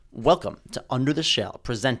Welcome to Under the Shell,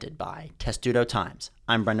 presented by Testudo Times.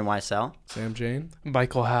 I'm Brendan Weissel. Sam Jane.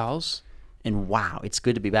 Michael Howes. And wow, it's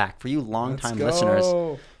good to be back. For you longtime listeners,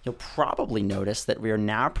 you'll probably notice that we are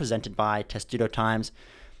now presented by Testudo Times.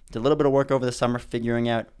 Did a little bit of work over the summer figuring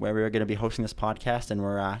out where we were going to be hosting this podcast, and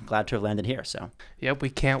we're glad to have landed here. Yep, we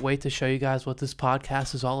can't wait to show you guys what this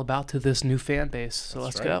podcast is all about to this new fan base. So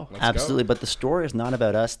let's go. Absolutely, but the story is not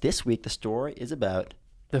about us. This week, the story is about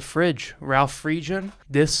the fridge, Ralph Friedgen.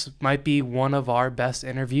 This might be one of our best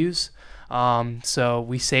interviews. So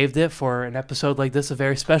we saved it for an episode like this, a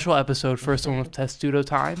very special episode, first one with Testudo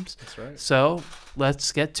Times. That's right. So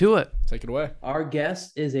let's get to it. Take it away. Our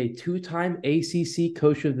guest is a two-time ACC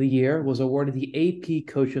Coach of the Year, was awarded the AP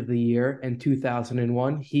Coach of the Year in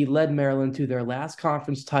 2001. He led Maryland to their last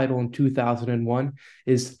conference title in 2001,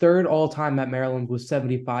 his third all-time at Maryland with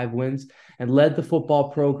 75 wins, and led the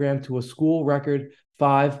football program to a school record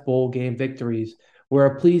 5 bowl game victories.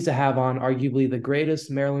 We're pleased to have on arguably the greatest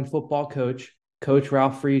Maryland football coach, Coach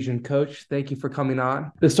Ralph Friedgen. Coach, thank you for coming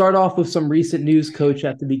on. To start off with some recent news, Coach,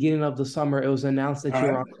 at the beginning of the summer, it was announced that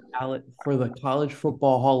you're on the ballot for the College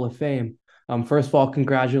Football Hall of Fame. First of all,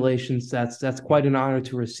 congratulations. That's quite an honor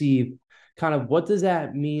to receive. Kind of what does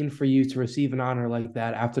that mean for you to receive an honor like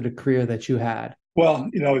that after the career that you had? Well,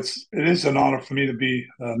 it is an honor for me to be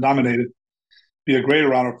nominated. Be a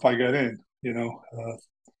greater honor if I got in.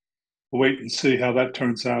 We'll wait and see how that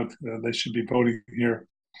turns out. They should be voting here.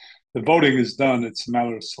 The voting is done. It's a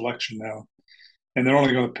matter of selection now. And they're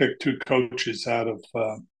only going to pick 2 coaches out of,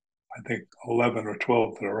 I think, 11 or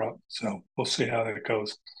 12 that are up. So we'll see how that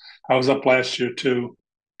goes. I was up last year too,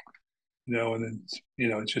 and then,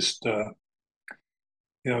 it's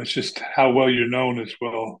just how well you're known as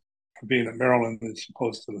well for being at Maryland as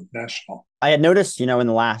opposed to the national. I had noticed, in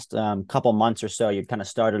the last couple months or so, you've kind of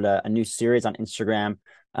started a new series on Instagram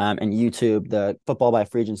and YouTube, the Football by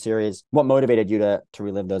Friedgen series. What motivated you to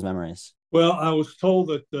relive those memories? Well, I was told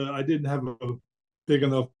that I didn't have a big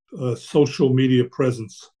enough social media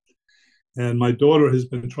presence. And my daughter has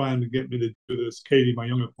been trying to get me to do this. Katie, my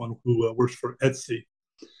youngest one, who works for Etsy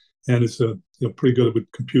and is pretty good with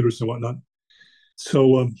computers and whatnot.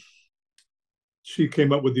 So she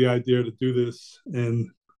came up with the idea to do this. And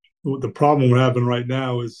the problem we're having right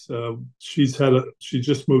now is she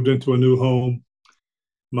just moved into a new home.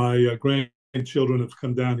 My grandchildren have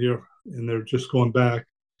come down here and they're just going back.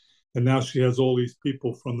 And now she has all these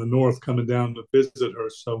people from the north coming down to visit her.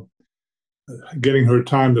 So getting her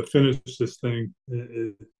time to finish this thing,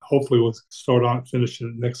 hopefully we'll start on finishing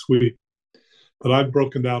it next week. But I've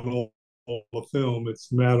broken down all the film. It's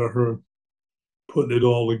a matter of her putting it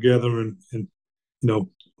all together and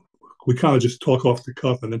we kind of just talk off the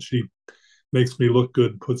cuff and then she makes me look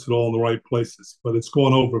good and puts it all in the right places. But it's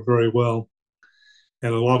going over very well.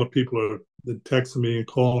 And a lot of people are texting me and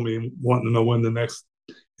calling me and wanting to know when the next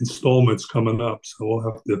installment's coming up. So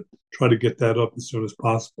we'll have to try to get that up as soon as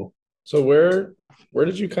possible. So where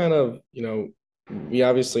did you kind of, we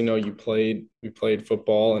obviously know you played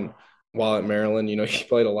football, and while at Maryland, you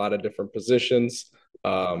played a lot of different positions.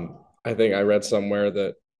 I think I read somewhere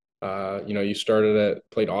that, you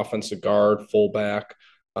played offensive guard, fullback.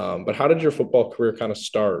 But how did your football career kind of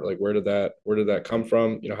start? Like, where did that come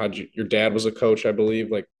from? Your dad was a coach, I believe.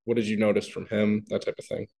 Like, what did you notice from him? That type of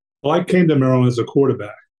thing. Well, I came to Maryland as a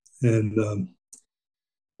quarterback, and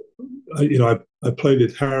I played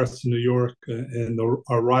at Harris, New York, and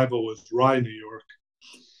our rival was Rye, New York.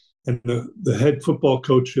 And the head football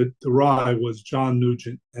coach at the Rye was John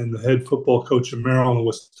Nugent, and the head football coach at Maryland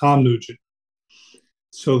was Tom Nugent.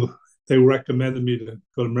 So they recommended me to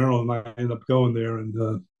go to Maryland. I ended up going there, and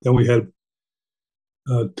then we had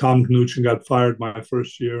Tom Nugent got fired my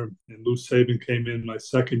first year, and Lou Saban came in my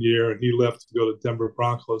second year, and he left to go to Denver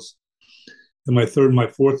Broncos. And my third and my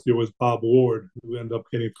fourth year was Bob Ward, who ended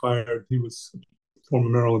up getting fired. He was a former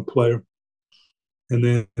Maryland player, and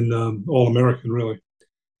then All-American, really.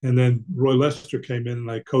 And then Roy Lester came in,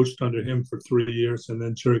 and I coached under him for 3 years. And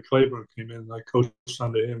then Jerry Claiborne came in, and I coached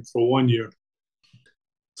under him for 1 year.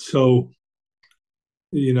 So,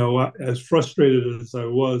 as frustrated as I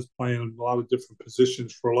was playing a lot of different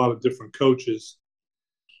positions for a lot of different coaches,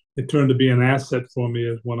 it turned to be an asset for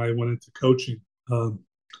me when I went into coaching.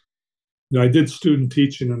 I did student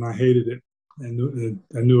teaching, and I hated it. And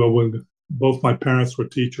I knew I wouldn't. Both my parents were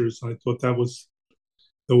teachers, and I thought that was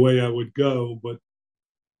the way I would go. But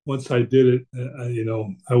once I did it,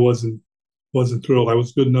 I wasn't thrilled. I was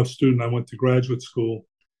a good enough student. I went to graduate school,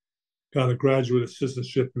 got a graduate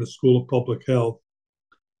assistantship in the School of Public Health,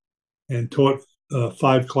 and taught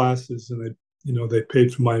 5 classes. And they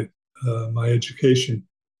paid for my education.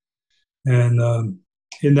 And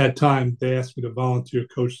in that time, they asked me to volunteer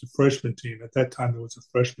coach the freshman team. At that time, there was a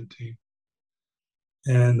freshman team.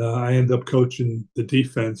 And I ended up coaching the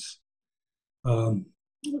defense. Buddy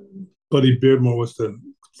Beardmore was the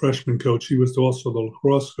freshman coach. He was also the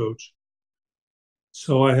lacrosse coach.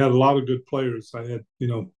 So I had a lot of good players. I had,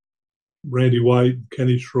 Randy White,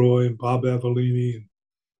 Kenny Troy, and Bob Avellini. And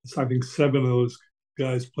I think 7 of those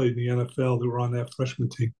guys played in the NFL that were on that freshman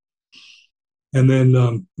team. And then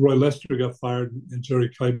Roy Lester got fired, and Jerry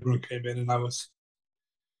Claiborne came in, and I was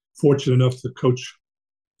fortunate enough to coach.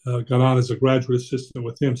 Got on as a graduate assistant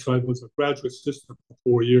with him, so I was a graduate assistant for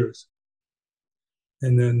 4 years,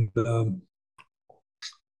 and then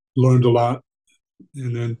learned a lot.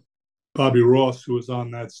 And then Bobby Ross, who was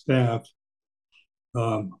on that staff,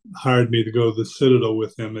 hired me to go to the Citadel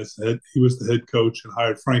with him as head. He was the head coach, and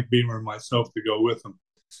hired Frank Beamer and myself to go with him.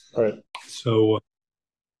 All right. So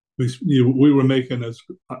we were making, as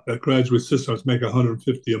a graduate assistant, I was making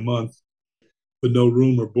 $150 a month with no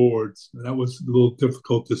room or boards, and that was a little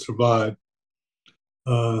difficult to survive.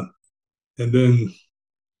 And then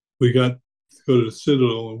we got to go to the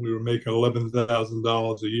Citadel, and we were making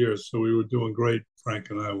 $11,000 a year, so we were doing great, Frank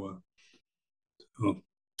and I were.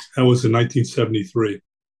 That was in 1973.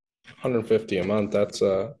 $150 a month. That's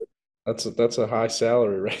a high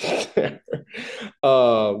salary right there.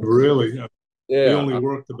 Really? Yeah. We only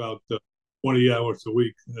worked about 20 hours a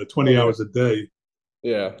week, 20 hours a day.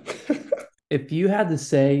 Yeah. If you had to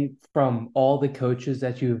say, from all the coaches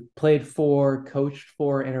that you've played for, coached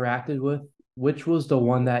for, interacted with, which was the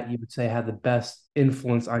one that you would say had the best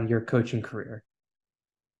influence on your coaching career?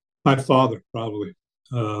 My father, probably.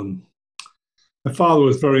 My father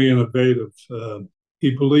was very innovative.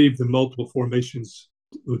 He believed in multiple formations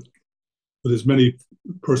with as many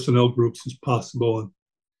personnel groups as possible,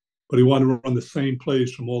 but he wanted to run the same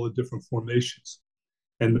plays from all the different formations.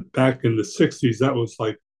 And back in the 60s, that was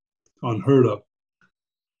like unheard of.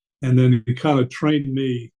 And then he kind of trained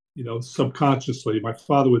me, subconsciously. My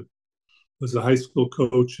father was a high school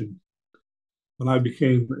coach, and when I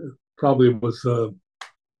became, probably was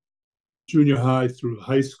junior high through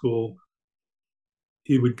high school,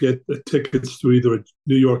 he would get the tickets to either a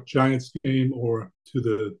New York Giants game or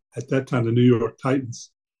to at that time, the New York Titans,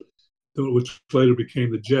 which later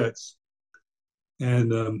became the Jets.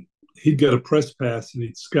 And he'd get a press pass, and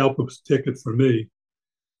he'd scalp a ticket for me.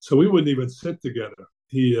 So we wouldn't even sit together.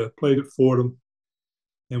 He played at Fordham,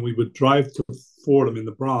 and we would drive to Fordham in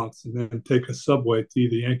the Bronx and then take a subway to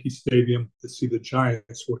either Yankee Stadium to see the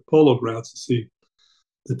Giants or Polo Grounds to see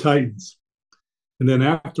the Titans. And then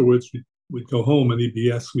afterwards, we'd go home, and he'd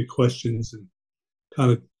be asking me questions and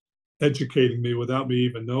kind of educating me without me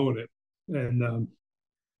even knowing it. And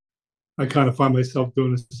I kind of find myself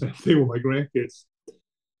doing the same thing with my grandkids.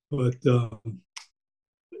 But,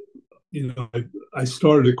 I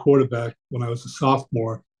started at quarterback when I was a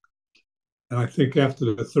sophomore. And I think after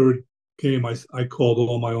the third game, I called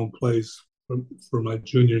all my own plays for my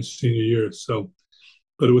junior and senior years. So,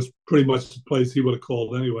 but it was pretty much the plays he would have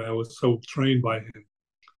called anyway. I was so trained by him.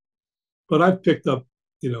 But I've picked up,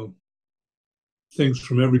 things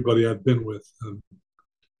from everybody I've been with. I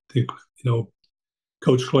think,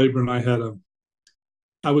 Coach Claiborne,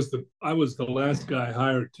 I was the last guy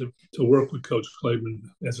hired to work with Coach Claiborne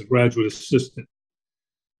as a graduate assistant.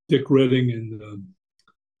 Dick Redding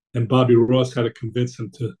and Bobby Ross had to convince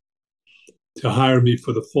him to hire me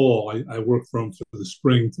for the fall. I worked for him for the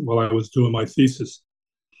spring while I was doing my thesis,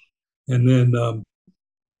 and then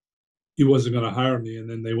he wasn't going to hire me. And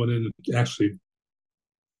then they went in and actually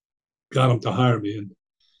got him to hire me.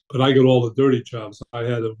 But I got all the dirty jobs. I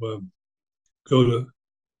had to go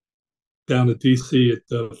down to DC at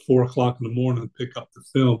 4:00 in the morning and pick up the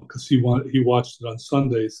film because he watched it on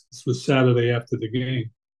Sundays. This was Saturday after the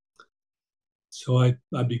game. So I'd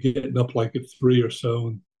be getting up like at 3 or so,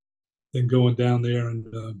 and then going down there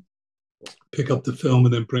and pick up the film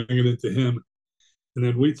and then bring it into him. And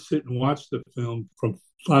then we'd sit and watch the film from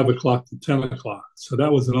 5 o'clock to 10 o'clock. So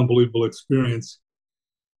that was an unbelievable experience.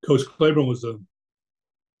 Coach Claiborne was a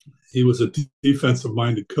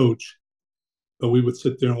defensive-minded coach, but we would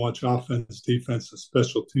sit there and watch offense, defense, and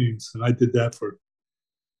special teams. And I did that for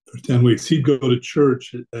 10 weeks. He'd go to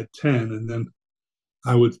church at 10, and then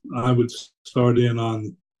I would start in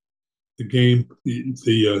on the game,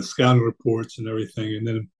 the scouting reports and everything. And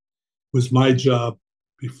then it was my job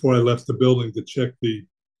before I left the building to check the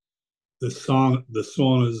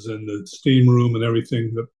saunas and the steam room and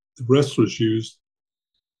everything that the wrestlers used.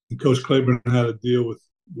 And Coach Claiborne had a deal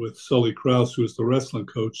with Sully Krause, who was the wrestling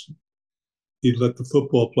coach. He'd let the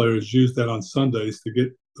football players use that on Sundays to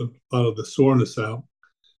get a lot of the soreness out,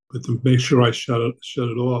 but to make sure I shut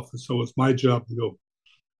it off. And so it was my job to go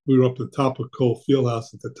we were up at the top of Cole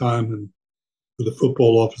Fieldhouse at the time, and where the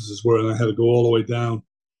football offices were, and I had to go all the way down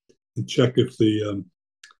and check if the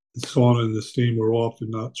sauna and the steam were off and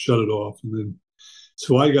not shut it off. And then,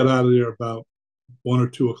 so I got out of there about 1 or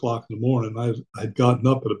 2 o'clock in the morning. I'd gotten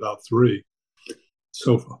up at about 3.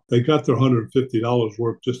 So they got their $150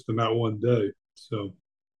 worth just in that one day. So,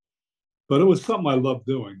 but it was something I loved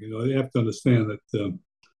doing. You know, you have to understand that,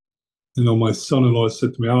 you know, my son-in-law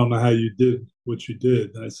said to me, I don't know how you did what you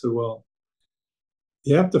did. And I said, well,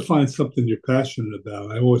 you have to find something you're passionate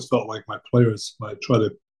about. I always felt like my players, I try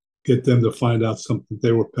to get them to find out something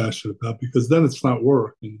they were passionate about, because then it's not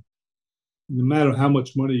work. And no matter how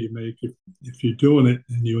much money you make, if you're doing it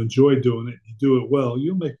and you enjoy doing it, you do it well,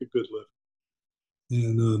 you'll make a good living.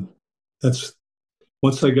 And that's,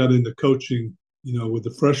 once I got into coaching, you know, with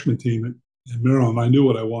the freshman team at Maryland, I knew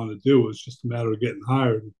what I wanted to do. It was just a matter of getting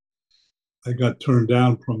hired. I got turned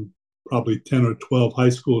down from probably 10 or 12 high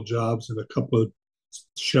school jobs and a couple of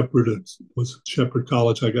Shepherd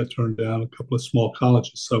College. I got turned down, a couple of small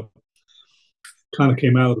colleges. So kind of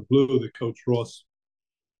came out of the blue that Coach Ross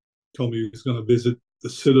told me he was going to visit the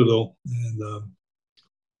Citadel,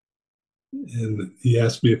 and he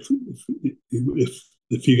asked me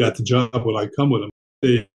if he got the job, would I come with him?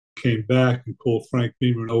 They came back and told Frank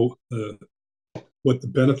Beamer what the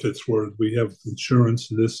benefits were. We have insurance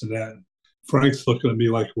and this and that. Frank's looking at me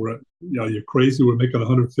like, you're crazy. We're making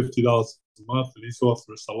 $150 a month, and he's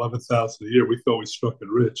offering us $11,000 a year. We thought we struck it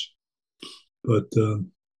rich, but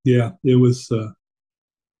yeah, it was.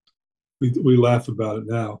 We laugh about it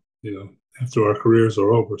now, you know, after our careers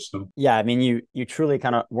are over. So yeah, I mean, you truly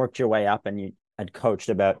kind of worked your way up, and you had coached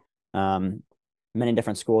about many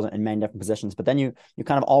different schools and many different positions, but then you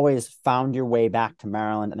kind of always found your way back to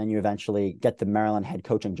Maryland, and then you eventually get the Maryland head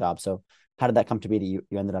coaching job. So how did that come to be that you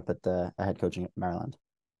ended up at the head coaching at Maryland?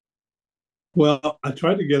 Well, I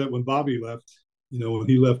tried to get it when Bobby left. You know, when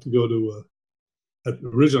he left to go to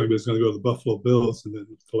originally he was going to go to the Buffalo Bills, and then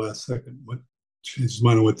at the last second changed his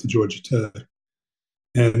mind and went to Georgia Tech.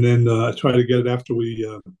 And then I tried to get it after we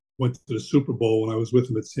went to the Super Bowl when I was with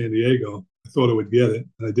him at San Diego. I thought I would get it,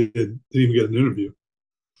 and I didn't even get an interview.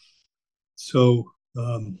 So,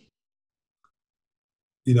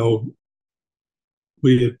 you know,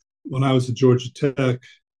 when I was at Georgia Tech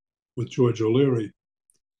with George O'Leary,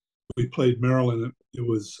 we played Maryland. It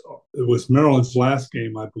was Maryland's last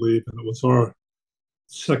game, I believe, and it was our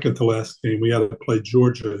second to last game. We had to play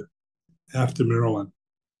Georgia after Maryland,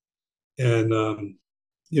 and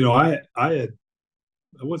you know, I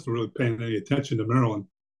wasn't really paying any attention to Maryland,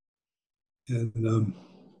 and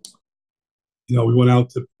you know, we went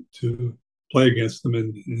out to play against them,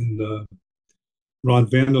 and Ron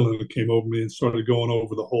Vanderlyn came over me and started going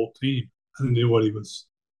over the whole team. I didn't know what he was.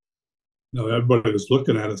 You know, everybody was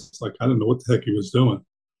looking at us like I didn't know what the heck he was doing,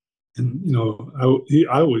 and you know,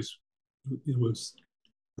 I always was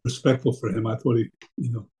respectful for him. I thought he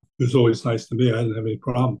was always nice to me. I didn't have any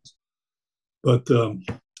problems, but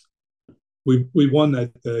we won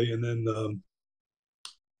that day, and then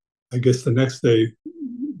I guess the next day,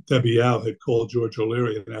 Debbie Howe had called George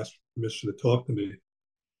O'Leary and asked for permission to talk to me,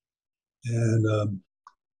 and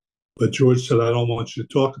but George said, I don't want you to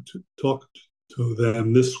talk to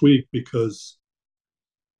them this week because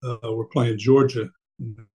we're playing Georgia.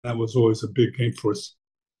 And that was always a big game for us.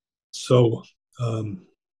 So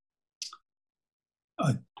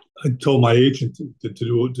I told my agent to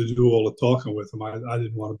do all the talking with him. I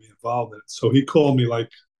didn't want to be involved in it. So he called me like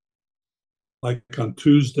on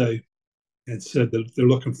Tuesday and said that they're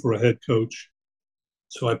looking for a head coach.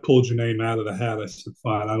 So I pulled your name out of the hat. I said,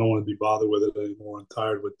 fine, I don't want to be bothered with it anymore. I'm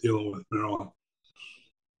tired with dealing with Maryland.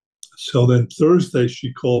 So then Thursday,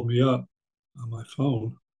 she called me up on my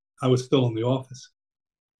phone. I was still in the office.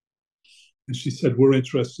 And she said, we're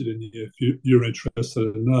interested in you if you're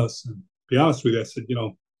interested in us. And to be honest with you, I said, you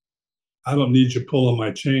know, I don't need you pulling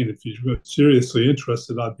my chain. If you're seriously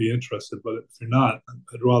interested, I'd be interested. But if you're not,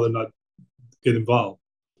 I'd rather not get involved.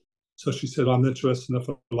 So she said, I'm interested enough.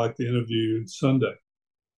 I'd like to interview you Sunday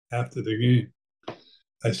after the game.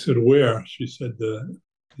 I said, where? She said,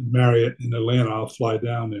 Marriott in Atlanta. I'll fly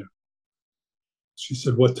down there. She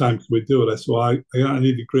said, what time can we do it? I said, well, I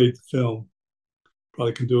need to grade the film.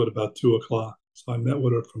 Probably can do it about 2 o'clock. So I met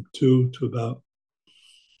with her from 2 to about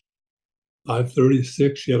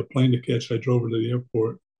 5:36. She had a plane to catch. I drove her to the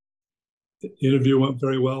airport. The interview went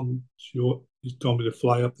very well. She told me to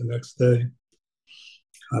fly up the next day.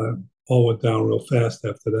 Kind of all went down real fast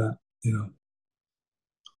after that, you know.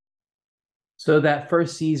 So that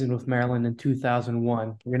first season with Maryland in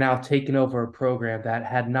 2001, you're now taking over a program that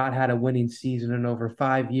had not had a winning season in over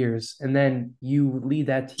 5 years, and then you lead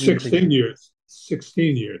that team. 16 years.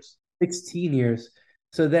 16 years. 16 years.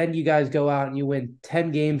 So then you guys go out and you win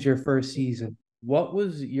 10 games your first season. What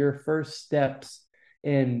was your first steps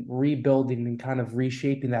in rebuilding and kind of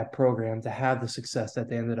reshaping that program to have the success that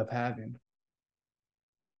they ended up having?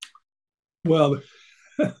 Well,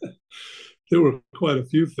 there were quite a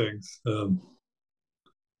few things.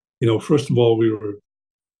 First of all, we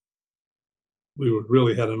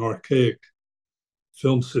really had an archaic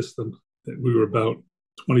film system that we were about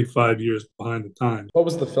 25 years behind the times. What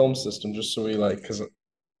was the film system? Just so we because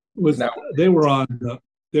now they were on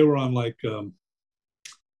like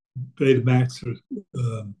Betamax or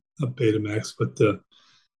not Betamax, but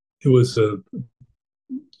it was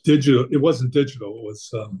digital. It wasn't digital.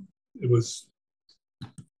 It was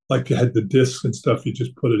like you had the discs and stuff. You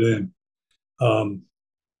just put it in.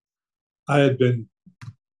 I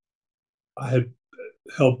had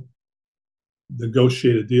helped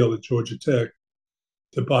negotiate a deal at Georgia Tech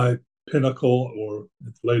to buy Pinnacle, or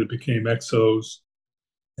it later became Exos,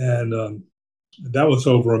 and that was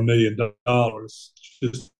over $1 million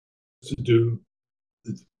just to do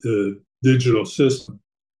the digital system.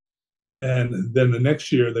 And then the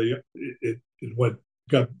next year, it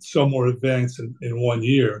got so more advanced in 1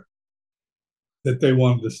 year that they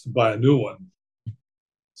wanted us to buy a new one.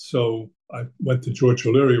 So I went to George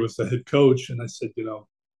O'Leary, who was the head coach, and I said,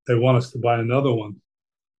 they want us to buy another one.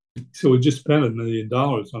 So we just spent $1 million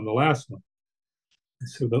on the last one. I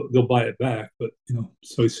said, they'll buy it back. But,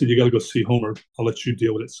 so he said, you got to go see Homer. I'll let you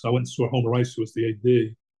deal with it. So I went and saw Homer Rice, who was the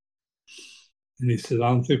AD. And he said, I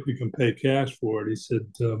don't think we can pay cash for it. He said,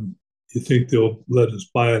 you think they'll let us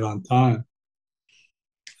buy it on time?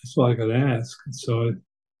 So I got to ask. And so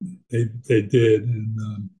they did.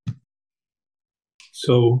 And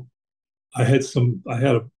so I had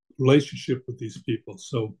a relationship with these people.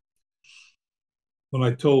 So when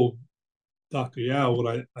I told Dr. Yao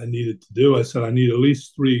what I needed to do, I said, I need at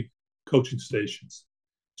least 3 coaching stations.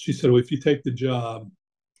 She said, well, if you take the job,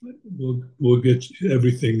 we'll get you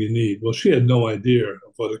everything you need. Well, she had no idea of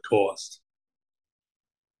what it cost.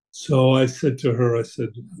 So I said to her,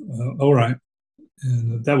 all right.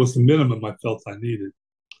 And that was the minimum I felt I needed.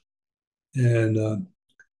 And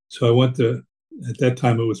so I went to, at that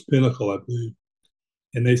time it was Pinnacle, I believe.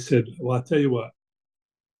 And they said, well, I'll tell you what,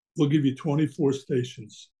 we'll give you 24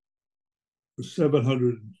 stations for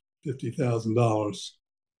 $750,000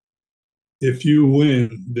 if you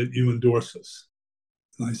win that you endorse us.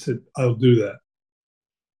 And I said, I'll do that.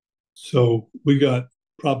 So we got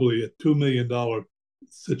probably a $2 million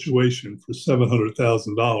situation for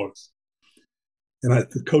 $700,000. And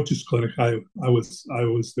at the coaches clinic, I was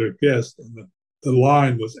their guest, and the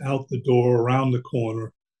line was out the door, around the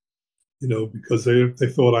corner, because they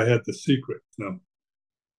thought I had the secret,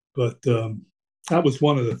 But that was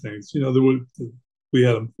one of the things. We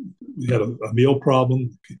had a meal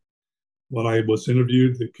problem. When I was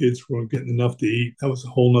interviewed, the kids weren't getting enough to eat. That was a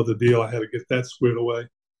whole nother deal. I had to get that squared away.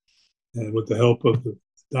 And with the help of the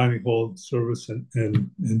dining hall service and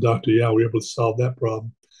Dr. Yao, we were able to solve that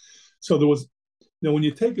problem. So there was, when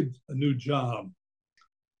you take a new job,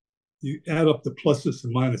 you add up the pluses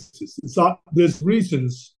and minuses. There's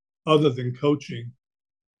reasons other than coaching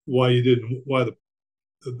why the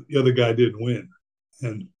other guy didn't win.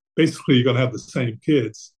 And basically you're going to have the same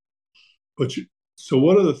kids. So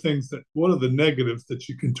what are the negatives that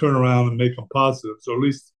you can turn around and make them positives, or at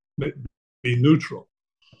least be neutral?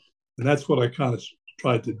 And that's what I kind of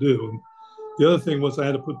tried to do. And the other thing was I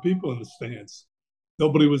had to put people in the stands.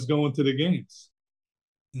 Nobody was going to the games.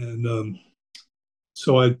 And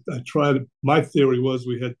so I tried. My theory was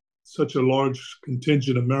we had such a large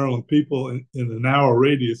contingent of Maryland people in an hour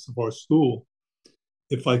radius of our school.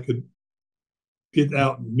 If I could get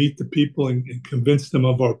out and meet the people and convince them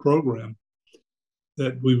of our program,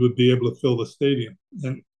 that we would be able to fill the stadium.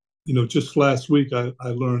 And, just last week, I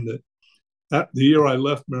learned that the year I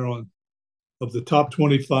left Maryland, of the top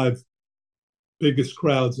 25 biggest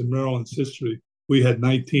crowds in Maryland's history, we had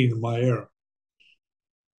 19 in my era.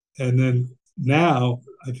 And then now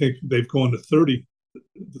I think they've gone to 30,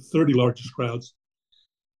 the 30 largest crowds,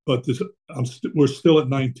 but we're still at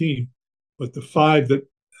 19. But the 5 that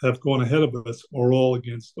have gone ahead of us are all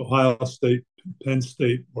against Ohio State, Penn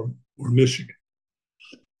State, or Michigan.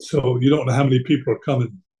 So you don't know how many people are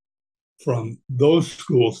coming from those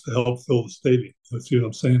schools to help fill the stadium. You see what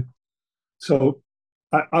I'm saying? So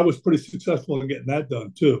I was pretty successful in getting that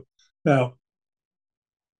done too. Now,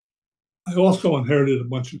 I also inherited a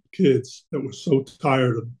bunch of kids that were so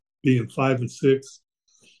tired of being 5 and 6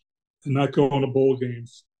 and not going to bowl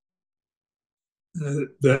games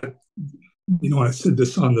that I said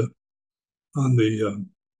this on the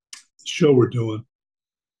show we're doing,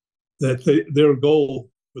 that their goal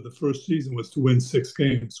for the first season was to win 6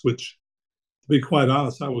 games, which, to be quite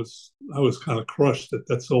honest, I was kind of crushed that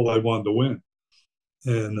that's all I wanted to win.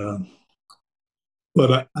 And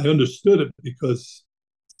but I understood it because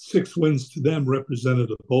 6 wins to them represented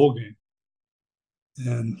a bowl game,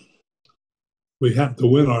 and we happened to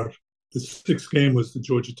win the 6th game was the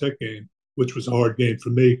Georgia Tech game, which was a hard game for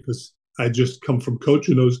me because I just come from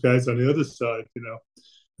coaching those guys on the other side,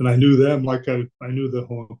 and I knew them like I knew the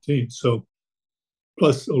whole team. So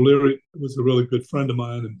plus O'Leary was a really good friend of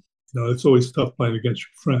mine, and it's always tough playing against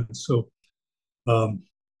your friends. So,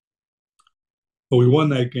 but we won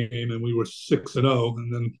that game, and we were 6-0.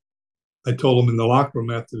 And then I told them in the locker room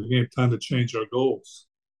after the game, time to change our goals,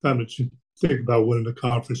 time to think about winning the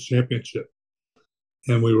conference championship,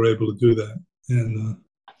 and we were able to do that. And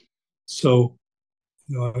so,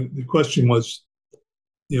 the question was,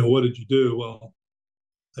 what did you do? Well,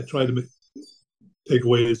 I tried to take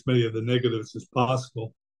away as many of the negatives as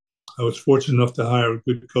possible. I was fortunate enough to hire a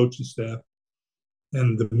good coaching staff,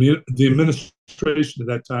 and the administration at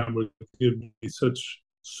that time was giving me such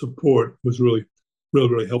support, was really, really,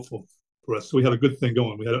 really helpful for us. So we had a good thing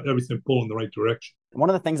going. We had everything pulling in the right direction. One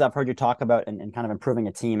of the things I've heard you talk about in kind of improving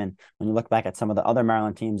a team, and when you look back at some of the other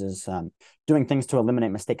Maryland teams, is doing things to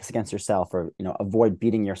eliminate mistakes against yourself, or avoid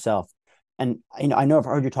beating yourself. And I know I've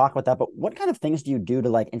heard you talk about that, but what kind of things do you do to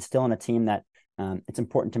like instill in a team that it's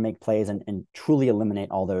important to make plays and truly eliminate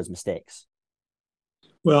all those mistakes?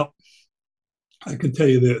 Well, I can tell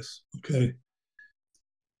you this, okay?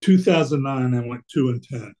 2009, I went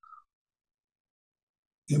 2-10,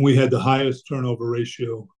 and we had the highest turnover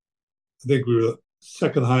ratio. I think we were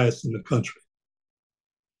second highest in the country.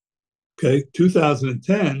 Okay,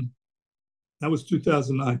 2010, that was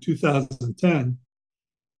 2009. 2010,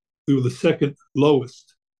 we were the second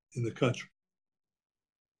lowest in the country.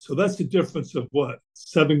 So that's the difference of what,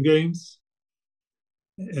 7 games?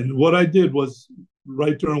 And what I did was,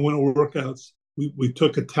 right during winter workouts, we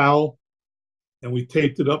took a towel and we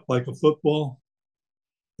taped it up like a football,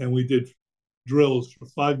 and we did drills for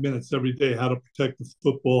 5 minutes every day, how to protect the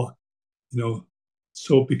football,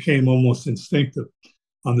 so it became almost instinctive.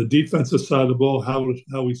 On the defensive side of the ball, how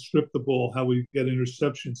we strip the ball, how we get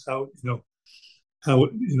interceptions, how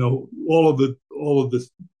all of the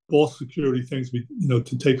ball security things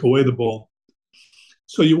to take away the ball.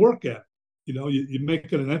 So you work at it, you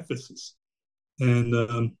make it an emphasis.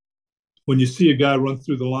 And when you see a guy run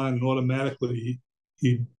through the line and automatically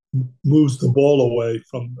he moves the ball away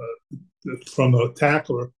from a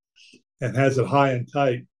tackler and has it high and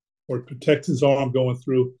tight, or protects his arm going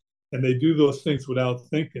through, and they do those things without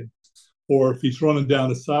thinking. Or if he's running down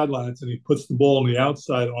the sidelines and he puts the ball in the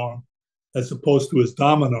outside arm as opposed to his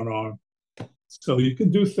dominant arm. So you can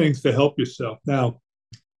do things to help yourself. Now,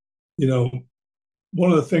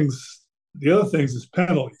 one of the other things is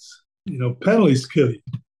penalties. Penalties kill you.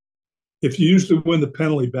 If you usually win the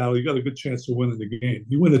penalty battle, you got a good chance of winning the game.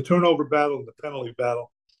 You win the turnover battle and the penalty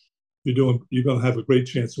battle, you're going to have a great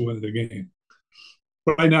chance of winning the game.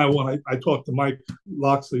 Right now, when I talk to Mike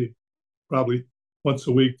Locksley probably once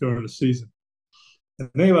a week during the season, and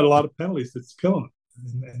they have a lot of penalties that's killing them,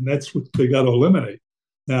 and that's what they got to eliminate.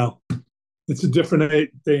 Now, it's a different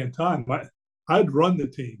day and time. I'd run the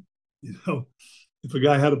team. If a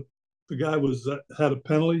guy had a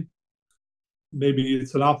penalty, maybe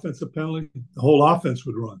it's an offensive penalty, the whole offense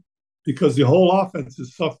would run, because the whole offense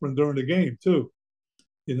is suffering during the game too.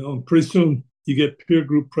 And pretty soon you get peer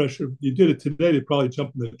group pressure. You did it today, they'd probably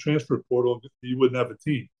jump in the transfer portal. You wouldn't have a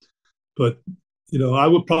team. But, I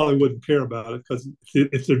wouldn't care about it, because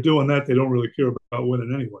if they're doing that, they don't really care about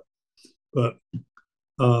winning anyway. But,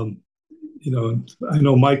 I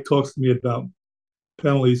know Mike talks to me about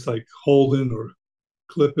penalties like holding or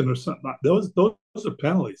clipping or something. Those are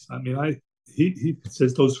penalties. I mean, he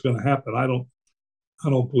says those are going to happen. I don't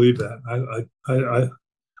believe that.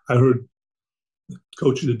 I heard the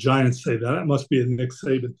coach of the Giants say that. It must be a Nick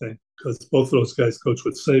Saban thing, because both of those guys coach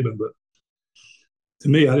with Saban. But to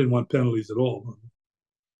me, I didn't want penalties at all.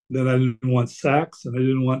 Then I didn't want sacks, and I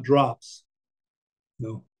didn't want drops.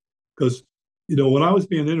 Because when I was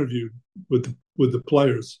being interviewed with the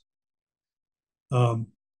players, the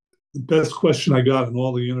best question I got in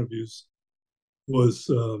all the interviews was,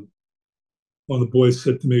 one of the boys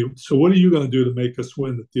said to me, "So what are you going to do to make us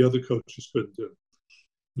win that the other coaches couldn't do?"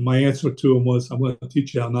 And my answer to him was, "I'm going to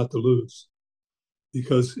teach you how not to lose.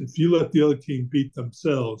 Because if you let the other team beat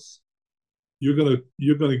themselves, you're going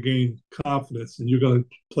to gain confidence, and you're going to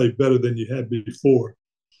play better than you had before."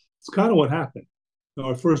 It's kind of what happened.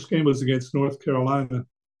 Our first game was against North Carolina.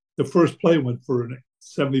 The first play went for a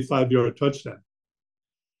 75-yard touchdown.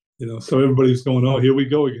 So everybody's going, oh, here we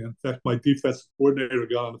go again. In fact, my defensive coordinator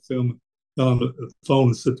got on the phone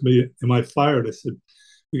and said to me, am I fired? I said,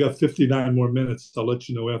 we got 59 more minutes. I'll let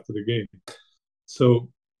you know after the game. So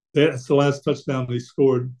that's the last touchdown they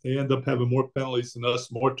scored. They end up having more penalties than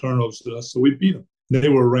us, more turnovers than us. So we beat them. They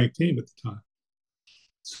were a ranked team at the time.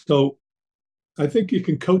 So I think you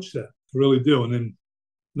can coach that. I really do. And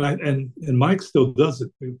Mike still does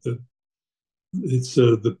it. It's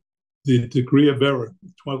the degree of error.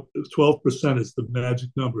 12% is the magic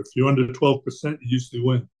number. If you're under 12%, you usually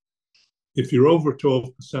win. If you're over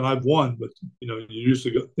 12%, I've won, but you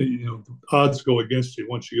usually go, the odds go against you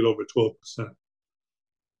once you get over 12%.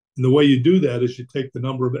 And the way you do that is you take the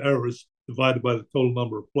number of errors divided by the total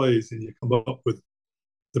number of plays, and you come up with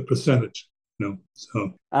the percentage.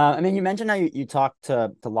 So you mentioned how you talked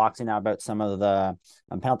to Loxley now about some of the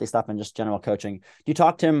penalty stuff and just general coaching. Do you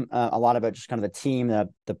talk to him a lot about just kind of the team,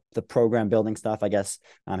 the program building stuff? I guess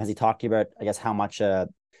has he talked to you about how much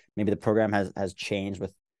maybe the program has changed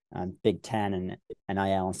with Big Ten and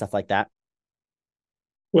NIL and stuff like that?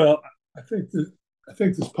 Well, I think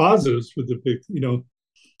there's positives with the big.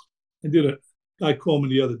 I did a guy called me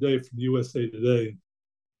the other day from USA Today.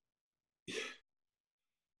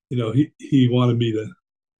 He wanted me to. I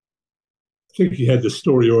think he had the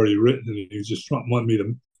story already written, and he just wanted me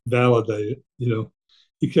to validate it.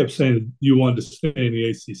 He kept saying, you wanted to stay in the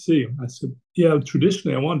ACC. And I said, yeah,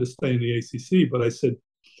 traditionally I wanted to stay in the ACC, but I said,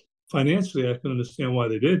 financially, I can understand why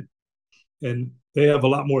they did. And they have a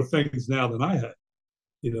lot more things now than I had.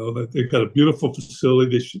 They've got a beautiful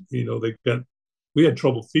facility. We had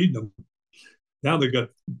trouble feeding them. Now they got,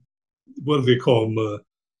 what do they call them?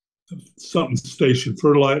 Something station,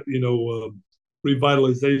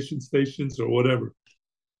 revitalization stations or whatever.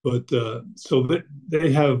 But so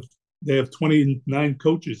they have 29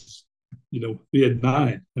 coaches. We had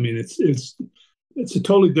 9. I mean, it's a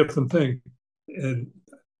totally different thing. And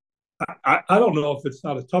I don't know if it's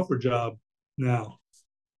not a tougher job now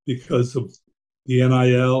because of the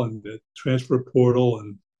NIL and the transfer portal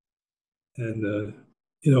and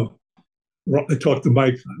I talked to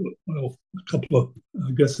Mike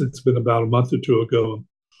I guess it's been about a month or two ago.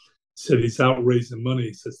 Said he's out raising money.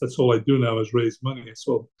 He says, that's all I do now is raise money. I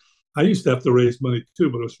said, well, I used to have to raise money too,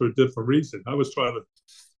 but it was for a different reason. I was trying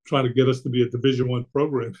to get us to be a Division I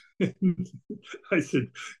program. I said,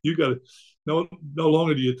 you got to, no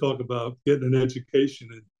longer do you talk about getting an education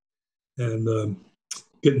and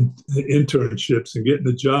getting internships and getting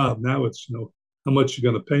a job. Now it's, how much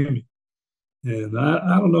you're going to pay me. And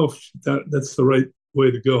I don't know if that's the right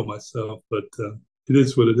way to go myself, but it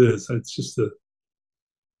is what it is. It's just a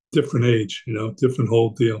different age, different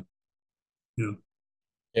whole deal.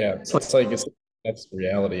 Yeah, that's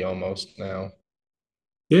reality almost now.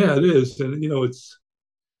 Yeah, it is. And,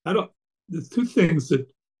 there's two things that,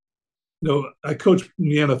 I coach in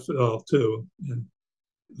the NFL too. And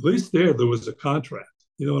at least there was a contract.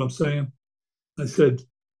 You know what I'm saying? I said,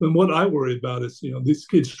 and what I worry about is, these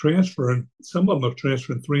kids transferring, some of them are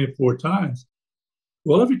transferring 3 and 4 times.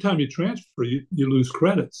 Well, every time you transfer, you lose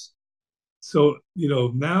credits. So,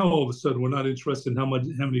 now all of a sudden we're not interested in how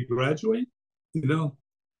many graduate, how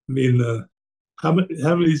many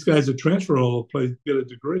of these guys are transferring all the place get a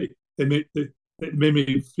degree. They made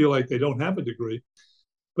me feel like they don't have a degree,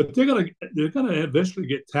 but they're gonna eventually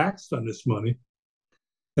get taxed on this money.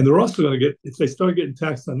 And they're also going to get, if they start getting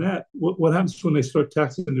taxed on that, what happens when they start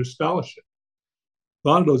taxing their scholarship? A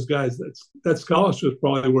lot of those guys, that scholarship is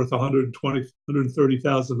probably worth $120,000,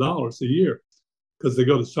 $130,000 a year because they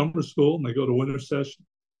go to summer school and they go to winter session,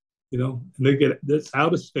 and they get, that's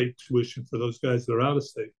out of state tuition for those guys that are out of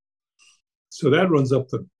state. So that runs up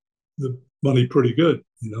the money pretty good,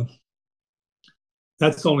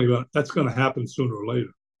 That's going to happen sooner or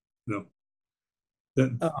later,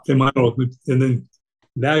 Then they might all, and then.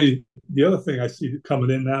 Now, the other thing I see coming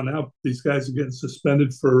in now these guys are getting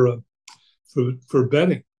suspended for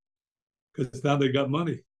betting because now they got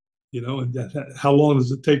money, and how long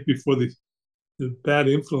does it take before the bad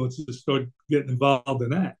influences start getting involved in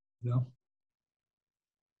that,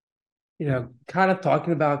 Kind of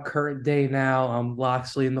talking about current day now,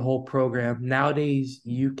 Loxley and the whole program. Nowadays,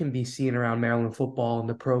 you can be seen around Maryland football in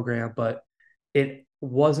the program, but it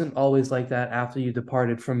wasn't always like that after you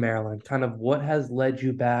departed from Maryland. Kind of what has led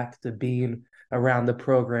you back to being around the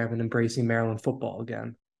program and embracing Maryland football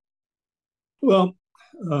again? Well,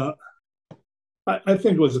 I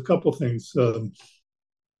think it was a couple things. Having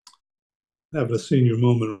a senior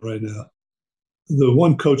moment right now. The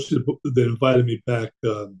one coach that invited me back,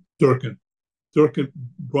 Durkin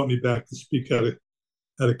brought me back to speak at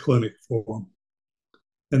a clinic for him.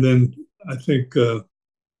 And then I think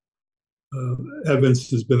Evans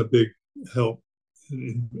has been a big help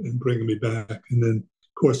in bringing me back. And then,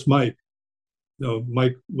 of course, Mike.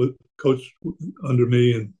 Mike coached under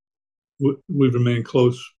me, and we've remained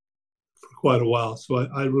close for quite a while. So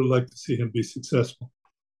I really like to see him be successful.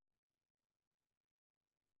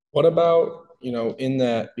 What about, in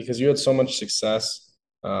that, because you had so much success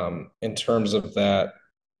in terms of that,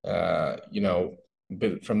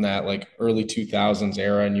 from that like early 2000s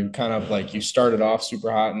era, and you kind of like, you started off super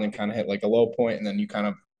hot and then kind of hit like a low point, and then you kind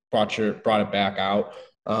of brought it back out.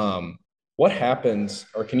 What happens,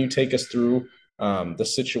 or can you take us through the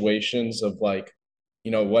situations of like,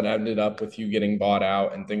 what ended up with you getting bought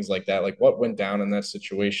out and things like that? Like what went down in that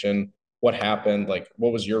situation? What happened? Like,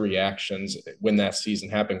 what was your reactions when that season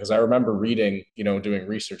happened? Because I remember reading, doing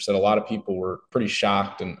research that a lot of people were pretty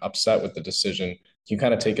shocked and upset with the decision. Can you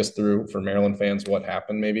kind of take us through, for Maryland fans, what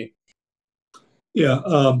happened maybe? Yeah.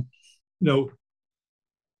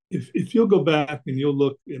 If you'll go back and you'll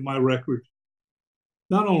look at my record,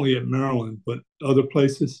 not only at Maryland, but other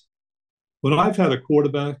places, when I've had a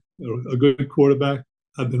quarterback, or a good quarterback,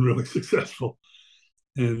 I've been really successful.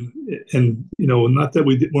 And not that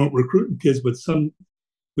we weren't recruiting kids, but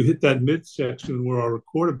we hit that midsection where our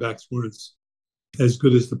quarterbacks weren't as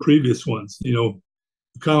good as the previous ones.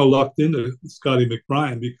 Kind of lucked into Scotty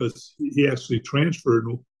McBride because he actually transferred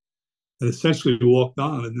and essentially walked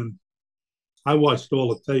on. And then I watched all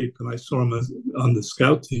the tape, and I saw him on the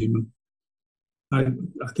scout team.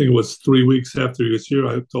 And I think it was 3 weeks after he was here,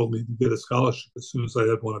 I told me to get a scholarship as soon as I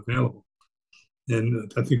had one available.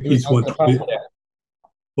 And I think he's won 20.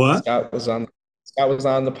 What? Scott was on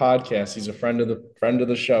the podcast. He's a friend of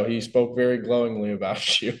the show. He spoke very glowingly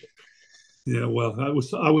about you. Yeah, well, I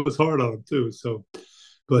was hard on him too. So,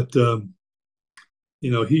 but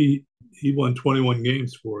he won 21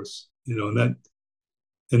 games for us. And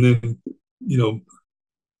then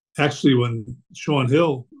actually when Sean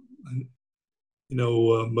Hill,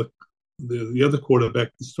 the other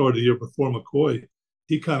quarterback that started the year before McCoy,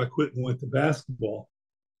 he kind of quit and went to basketball.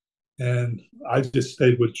 And I just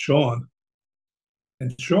stayed with Sean.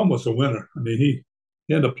 And Sean was a winner. I mean, he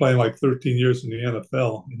ended up playing like 13 years in the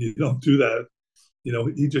NFL, and you don't do that.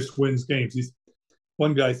 He just wins games.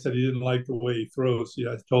 One guy said he didn't like the way he throws. Yeah,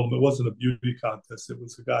 I told him it wasn't a beauty contest. It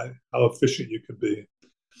was a guy, how efficient you could be.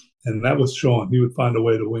 And that was Sean. He would find a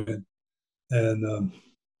way to win. And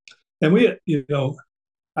we,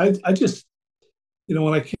 I just,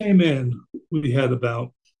 when I came in, we had a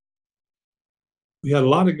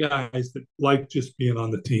lot of guys that liked just being on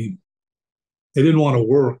the team. They didn't want to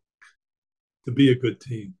work to be a good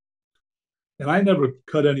team. And I never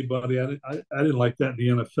cut anybody. I didn't like that in the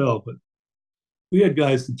NFL, but we had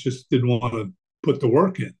guys that just didn't want to put the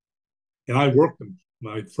work in. And I worked them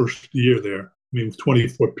my first year there. I mean,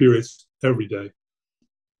 24 periods every day.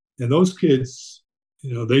 And those kids,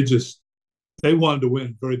 they wanted to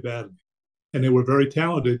win very badly. And they were very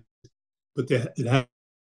talented, but it had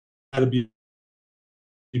to be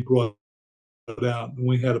brought out. And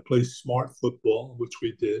we had to play smart football, which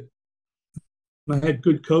we did. And I had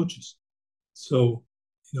good coaches. So,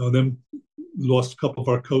 then we lost a couple of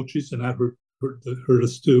our coaches, and that hurt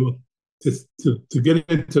us too. To get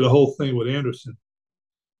into the whole thing with Anderson,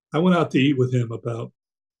 I went out to eat with him about,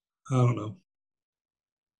 I don't know,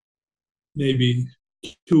 maybe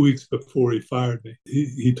 2 weeks before he fired me.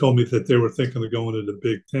 He told me that they were thinking of going to the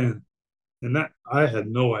Big Ten. And that I had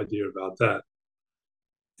no idea about that.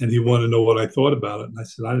 And he wanted to know what I thought about it. And I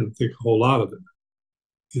said, I didn't think a whole lot of it.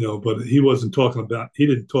 But he didn't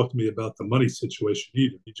talk to me about the money situation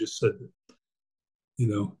either. He just said that,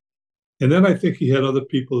 and then I think he had other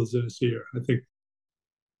people in his ear. I think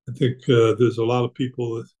there's a lot of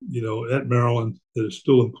people, at Maryland that are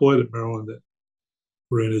still employed at Maryland that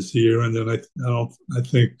were in his ear. And then I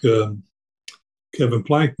think Kevin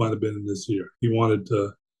Plank might have been in his ear. He wanted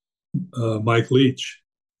Mike Leach,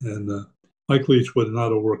 and Mike Leach would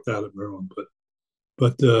not have worked out at Maryland,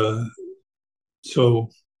 but so,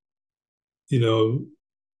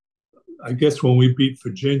 I guess when we beat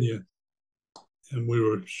Virginia, and we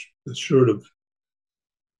were assured of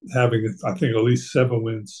having, I think, at least 7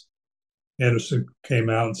 wins, Anderson came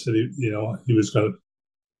out and said he was going to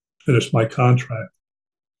finish my contract.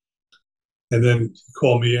 And then he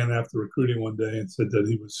called me in after recruiting one day and said that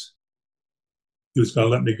he was going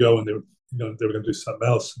to let me go, and they were going to do something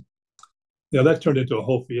else. That turned into a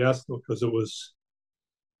whole fiasco because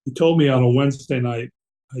he told me on a Wednesday night.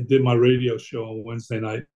 I did my radio show on Wednesday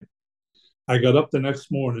night. I got up the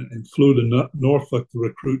next morning and flew to Norfolk to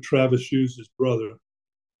recruit Travis Hughes' brother,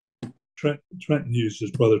 Trenton Hughes'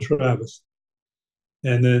 brother, Travis.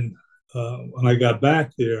 And then when I got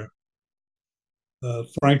back there,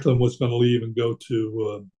 Franklin was going to leave and go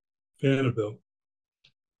to Vanderbilt.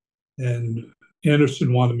 And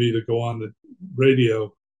Anderson wanted me to go on the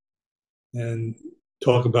radio and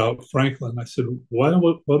talk about Franklin. I said, what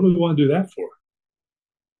do we want to do that for?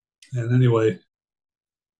 And anyway,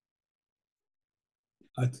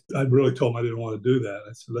 I really told him I didn't want to do that.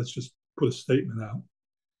 I said, let's just put a statement out.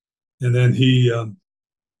 And then he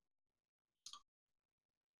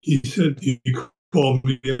said, he called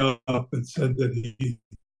me up and said that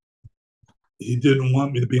he didn't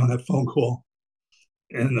want me to be on that phone call.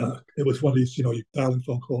 And it was one of these, you dialing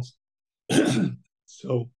phone calls.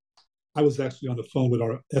 So I was actually on the phone with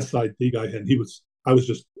our SID guy, and I was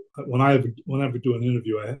just, when I would do an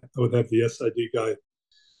interview, I would have the SID guy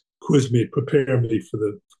quiz me, prepare me for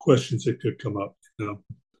the questions that could come up,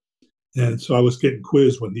 And so I was getting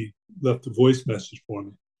quizzed when he left a voice message for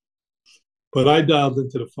me. But I dialed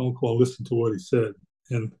into the phone call, listened to what he said,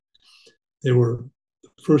 and the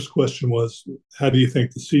first question was, how do you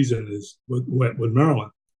think the season went with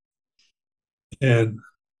Maryland? And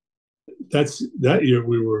that year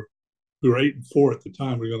we were 8-4 at the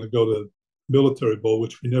time. We were going to go to Military Bowl,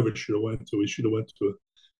 which we never should have went to. We should have went to a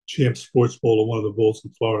Champ Sports Bowl or one of the bowls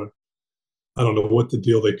in Florida. I don't know what the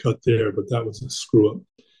deal they cut there, but that was a screw up.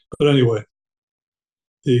 But anyway,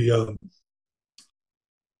 he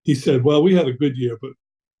said, well, we had a good year, but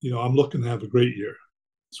I'm looking to have a great year.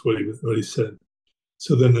 That's what he said.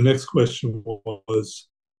 So then the next question was,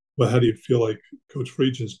 well, how do you feel like Coach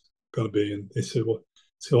Friedgen's going to be? And they said, well,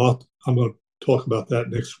 I'm going to talk about that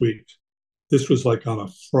next week. This was like on a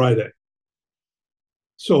Friday.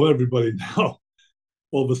 So everybody now,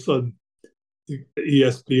 all of a sudden,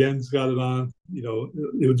 ESPN's got it on.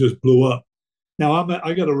 It just blew up. Now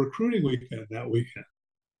I got a recruiting weekend that weekend.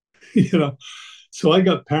 So I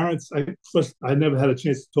got parents. I never had a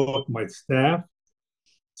chance to talk to my staff.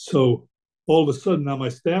 So all of a sudden now my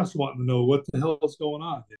staff's wanting to know what the hell is going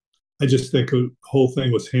on. I just think the whole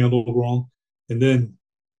thing was handled wrong. And then,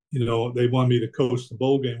 they wanted me to coach the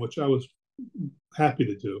bowl game, which I was happy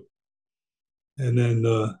to do. And then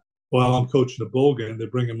while I'm coaching the bowl game, they're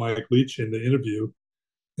bringing Mike Leach in to interview.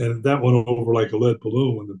 And that went over like a lead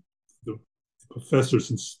balloon when the professors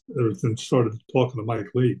and everything started talking to Mike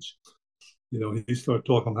Leach. He started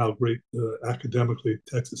talking how great academically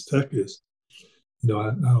Texas Tech is.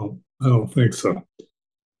 I don't think so.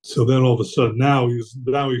 So then all of a sudden now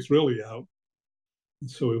he's really out. And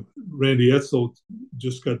so Randy Edsel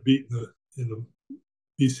just got beaten in the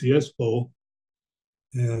BCS Bowl,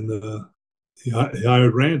 and he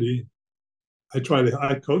hired Randy. I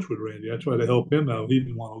coached with Randy. I tried to help him out. He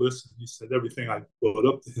didn't want to listen. He said everything I brought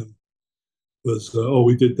up to him was,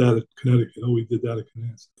 we did that at Connecticut. Oh, we did that at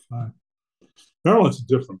Connecticut. Fine. Maryland's a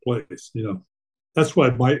different place. That's why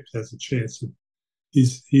Mike has a chance.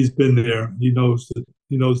 He's been there. He knows the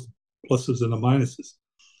pluses and the minuses,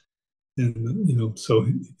 and so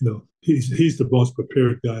he's the most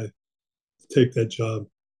prepared guy to take that job.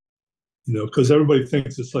 Because everybody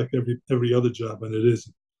thinks it's like every other job, and it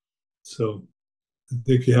isn't. So I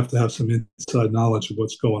think you have to have some inside knowledge of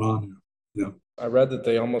what's going on here. I read that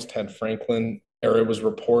they almost had Franklin, or it was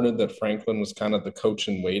reported that Franklin was kind of the coach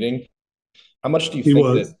in waiting. How much do you think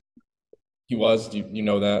that he was? Do you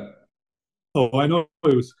know that? Oh, I know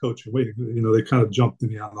he was the coach in waiting. They kind of jumped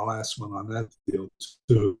me on the last one on that deal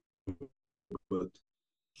too. But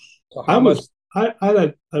so I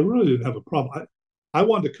really didn't have a problem. I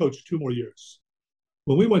wanted to coach 2 more years.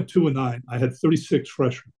 When we went 2-9, I had 36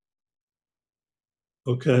 freshmen.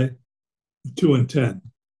 Okay, 2-10.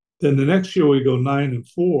 Then the next year we go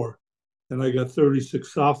 9-4, and I got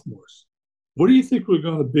 36 sophomores. What do you think we're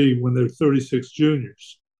going to be when there are 36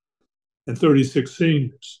 juniors and 36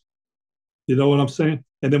 seniors? You know what I'm saying?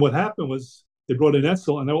 And then what happened was they brought in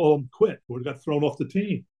Edsel, and all of them quit or got thrown off the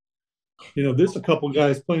team. There's a couple of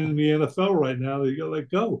guys playing in the NFL right now that you got to let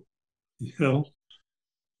go.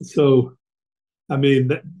 So, I mean,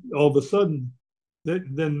 all of a sudden,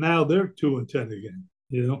 then now they're 2-10 again.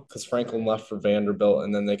 Because Franklin left for Vanderbilt,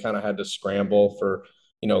 and then they kind of had to scramble for,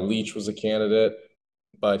 Leach was a candidate,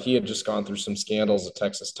 but he had just gone through some scandals at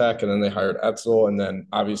Texas Tech, and then they hired Edsel, and then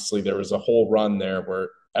obviously there was a whole run there where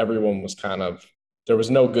everyone was there was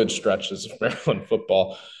no good stretches of Maryland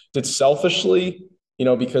football. Did selfishly,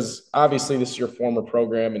 because obviously this is your former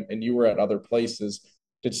program and you were at other places,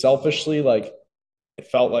 did selfishly, it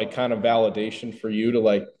felt like kind of validation for you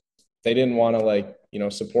to they didn't want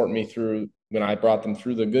to support me through when I brought them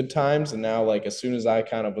through the good times. And now as soon as I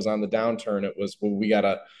kind of was on the downturn, it was, well, we got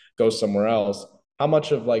to go somewhere else. How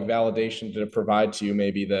much of validation did it provide to you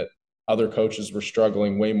maybe that other coaches were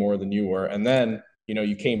struggling way more than you were? And then,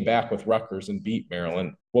 you came back with Rutgers and beat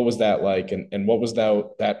Maryland. What was that like? And what was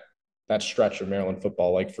that stretch of Maryland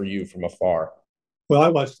football like for you from afar? Well, I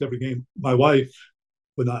watched every game. My wife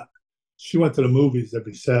would not. She went to the movies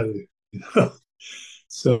every Saturday.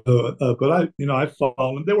 So, but I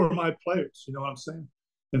followed them. They were my players. You know what I'm saying?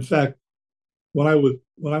 In fact, when I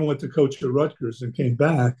went to coach at Rutgers and came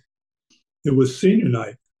back, it was senior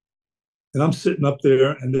night, and I'm sitting up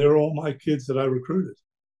there, and they're all my kids that I recruited.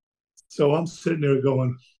 So I'm sitting there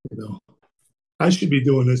going, I should be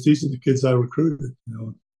doing this. These are the kids I recruited,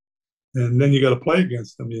 and then you got to play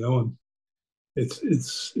against them, and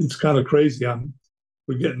it's kind of crazy.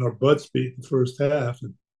 We're getting our butts beat in the first half,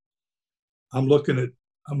 and I'm looking at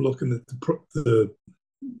the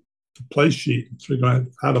play sheet and figuring out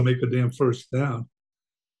how to make a damn first down.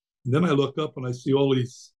 And then I look up and I see all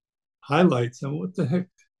these highlights, and what the heck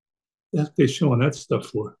they showing that stuff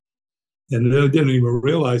for? And then I didn't even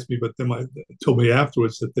realize me, but then they told me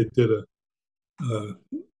afterwards that they did a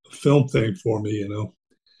film thing for me,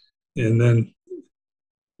 And then,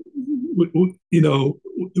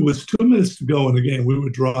 it was 2 minutes to go in the game. We were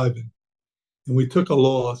driving, and we took a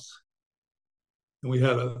loss, and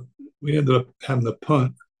we ended up having a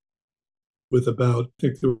punt with I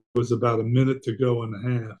think there was about a minute to go in the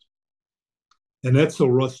half. And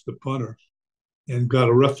Etzel rushed the punter and got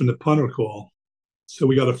a roughing the punter call. So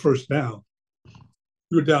we got a first down.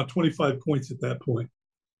 We were down 25 points at that point,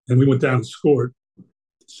 and we went down and scored.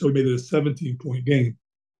 So we made it a 17-point game.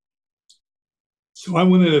 So I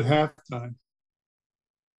went in at halftime,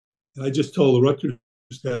 and I just told the Rutgers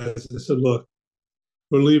guys, I said, look,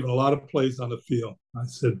 we're leaving a lot of plays on the field. I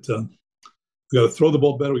said, we got to throw the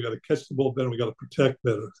ball better, we got to catch the ball better, we got to protect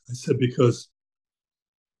better. I said, because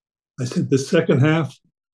the second half,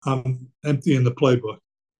 I'm emptying the playbook.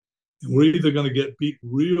 And we're either going to get beat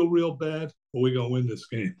real, real bad, or we're going to win this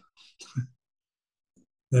game.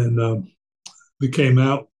 And we came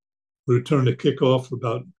out, we returned a kickoff for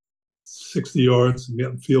about 60 yards and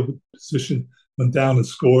got in field position, went down and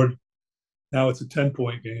scored. Now it's a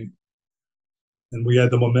 10-point game. And we had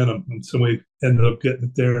the momentum. And so we ended up getting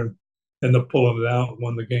it there and ended up pulling it out and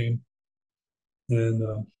won the game.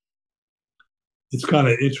 And it's kind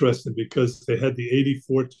of interesting because they had the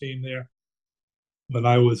 84 team there. When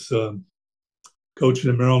I was coaching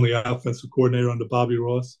in Maryland, the offensive coordinator under Bobby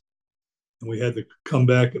Ross, and we had to come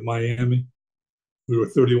back at Miami. We were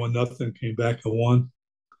 31-0, came back and won.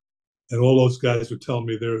 And all those guys were telling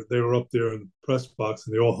me they were up there in the press box,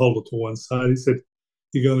 and they all huddled to one side. He said,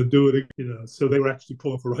 "You're going to do it," So they were actually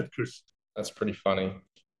pulling for Rutgers. That's pretty funny.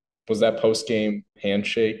 Was that post-game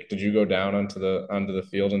handshake? Did you go down onto the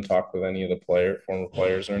field and talk with any of the former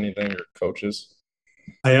players or anything, or coaches?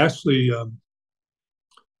 I actually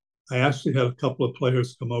had a couple of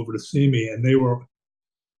players come over to see me, and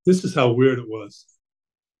this is how weird it was.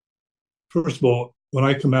 First of all, when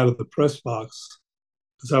I come out of the press box,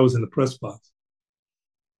 because I was in the press box,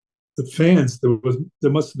 the fans,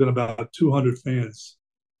 there must have been about 200 fans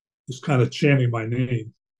just kind of chanting my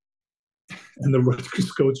name. And the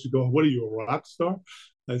Rutgers coach was going, "What are you, a rock star?"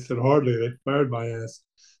 I said, "Hardly. They fired my ass."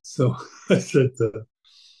 So I said,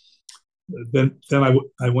 then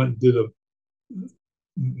I went and did a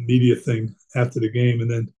media thing after the game, and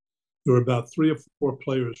then there were about 3 or 4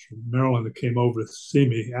 players from Maryland that came over to see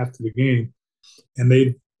me after the game, and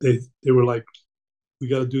they were like, "We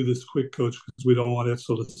got to do this quick, coach, because we don't want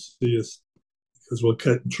Etzel to see us because we'll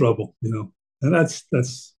get in trouble," And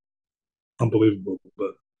that's unbelievable,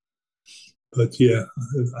 but yeah,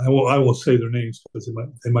 I won't say their names because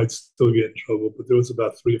they might still get in trouble. But there was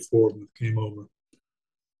about 3 or 4 of them that came over.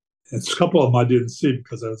 And a couple of them I didn't see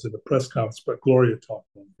because I was in the press conference, but Gloria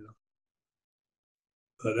talked to them,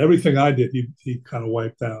 But everything I did, he kind of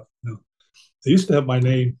wiped out. They used to have my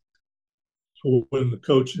name for when the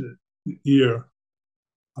coach year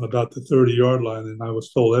on about the 30-yard line, and I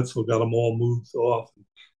was told Etzel got them all moved off.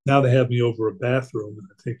 Now they have me over a bathroom, and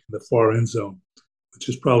I think in the far end zone, which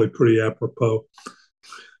is probably pretty apropos.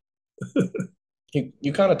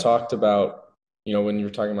 You kind of talked about, when you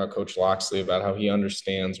were talking about Coach Locksley, about how he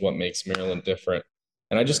understands what makes Maryland different.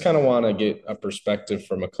 And I just kind of want to get a perspective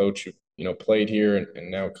from a coach who, played here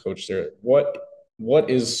and now coached there. What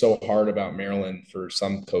is so hard about Maryland for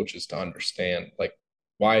some coaches to understand? Like,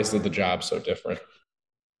 why is the job so different?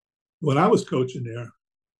 When I was coaching there,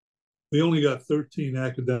 we only got 13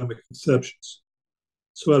 academic exceptions.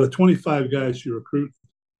 So out of 25 guys you recruit,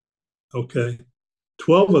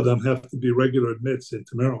 12 of them have to be regular admits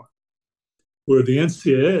into Maryland. Where the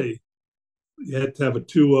NCAA, you had to have a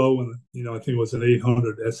 2.0 and, I think it was an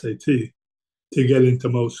 800 SAT to get into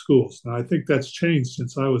most schools. Now, I think that's changed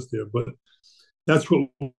since I was there, but that's what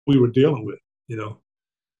we were dealing with. You know,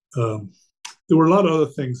 there were a lot of other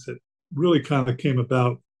things that really kind of came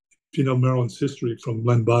about, if you know Maryland's history, from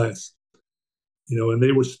Len Bias. And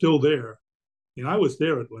they were still there. I was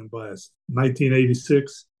there at Len Bias,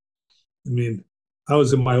 1986. I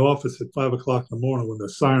was in my office at 5 o'clock in the morning when the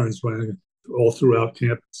sirens rang all throughout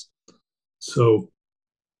campus. So,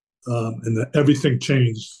 everything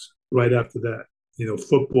changed right after that.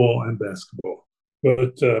 Football and basketball.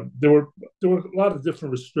 But there were a lot of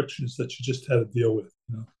different restrictions that you just had to deal with.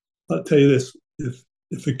 I'll tell you this: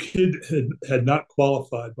 if a kid had not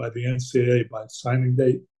qualified by the NCAA by signing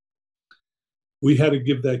date, we had to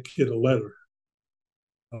give that kid a letter,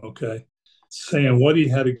 okay, saying what he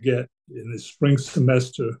had to get in his spring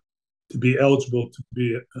semester to be eligible to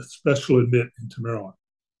be a special admit into Maryland.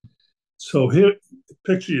 So here,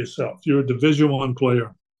 picture yourself: you're a Division I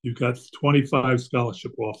player. You got 25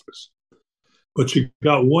 scholarship offers, but you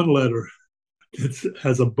got one letter that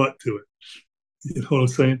has a butt to it. You know what I'm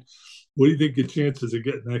saying? What do you think your chances of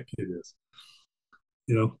getting that kid is?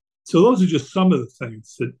 So those are just some of the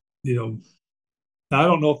things that, I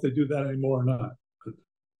don't know if they do that anymore or not, but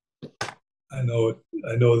I know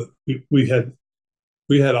that we had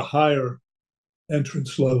a higher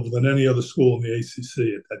entrance level than any other school in the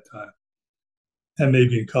ACC at that time, and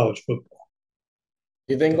maybe in college football.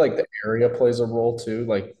 Do you think like the area plays a role too?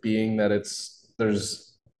 Like being that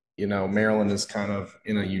Maryland is kind of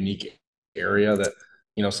in a unique area that,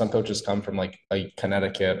 some coaches come from like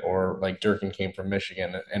Connecticut, or like Durkin came from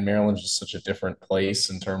Michigan, and Maryland's just such a different place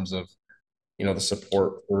in terms of, the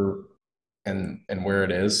support for and where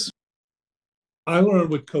it is. I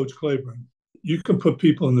learned with Coach Claiborne, you can put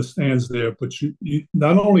people in the stands there, but you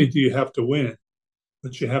not only do you have to win,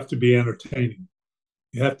 but you have to be entertaining.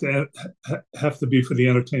 You have to be for the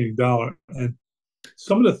entertaining dollar. And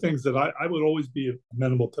some of the things that I would always be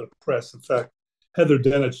amenable to the press. In fact, Heather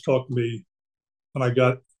Denich talked to me when I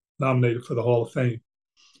got nominated for the Hall of Fame.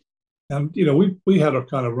 And, we had our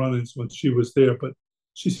kind of run-ins when she was there, but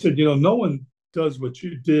she said, no one does what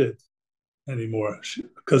you did anymore.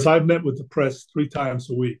 Because I've met with the press 3 times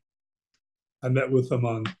a week. I met with them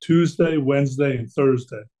on Tuesday, Wednesday, and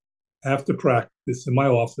Thursday after practice in my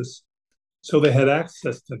office. So they had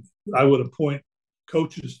access to me. I would appoint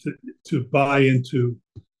coaches to buy into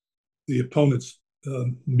the opponent's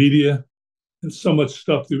media, and so much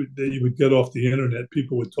stuff that you would get off the internet.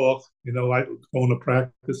 People would talk, I would go to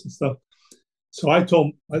practice and stuff. So I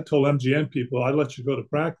told MGM people, I'd let you go to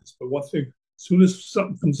practice, but one thing, as soon as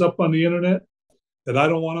something comes up on the internet that I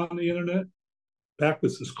don't want on the internet,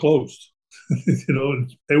 practice is closed.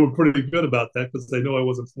 And they were pretty good about that because they know I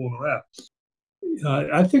wasn't fooling around.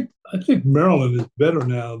 I think Maryland is better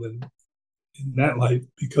now than in that light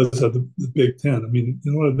because of the Big Ten. In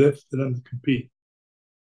order for them to compete,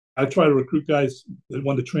 I try to recruit guys that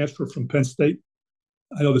want to transfer from Penn State.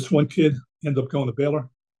 I know this one kid ended up going to Baylor.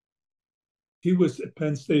 He was at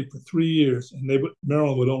Penn State for 3 years, and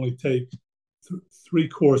Maryland would only take 3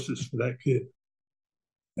 courses for that kid,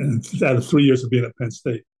 and out of 3 years of being at Penn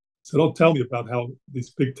State. So don't tell me about how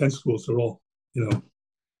these Big Ten schools are all,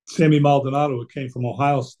 Sammy Maldonado, who came from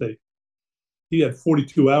Ohio State, he had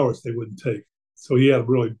 42 hours they wouldn't take. So he had to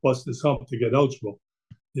really bust his hump to get eligible,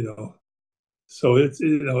 So he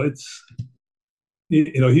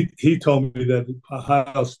told me that at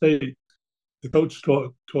Ohio State, the coach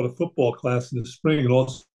taught a football class in the spring, and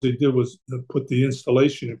all they did was put the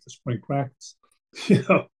installation in for spring practice.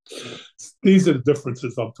 These are the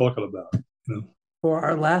differences I'm talking about. For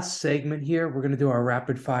our last segment here, we're going to do our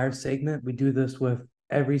rapid fire segment. We do this with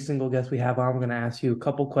every single guest we have on. We're going to ask you a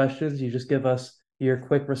couple questions. You just give us your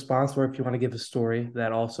quick response, or if you want to give a story,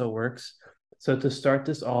 that also works. So to start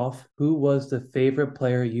this off, who was the favorite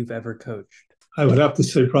player you've ever coached? I would have to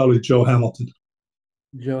say probably Joe Hamilton.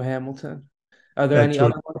 Joe Hamilton. Are there any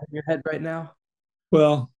other ones in your head right now?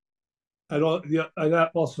 Well, I'd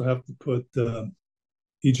also have to put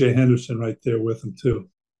E.J. Henderson right there with him too.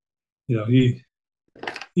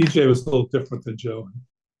 EJ was a little different than Joe.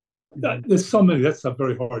 There's so many. That's a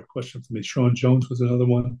very hard question for me. Sean Jones was another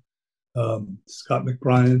one. Scott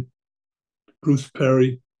McBrien, Bruce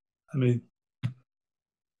Perry.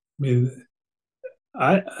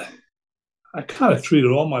 I kind of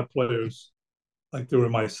treated all my players like they were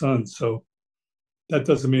my sons. So that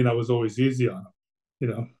doesn't mean I was always easy on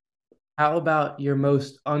them. How about your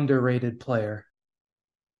most underrated player?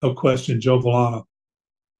 No question, Joe Villano.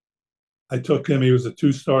 I took him. He was a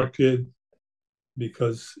 2-star kid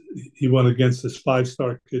because he went against this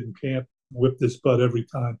 5-star kid in camp, whipped his butt every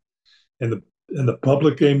time. And the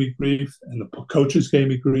public gave me grief, and the coaches gave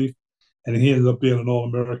me grief, and he ended up being an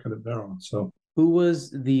All-American at Maryland. So, who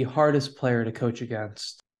was the hardest player to coach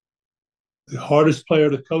against? The hardest player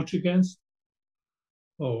to coach against?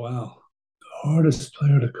 Oh, wow. The hardest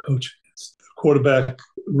player to coach against. Quarterback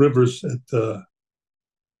Rivers at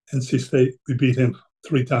NC State, we beat him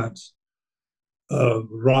 3 times.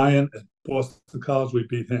 Ryan at Boston College, we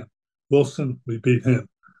beat him. Wilson, we beat him.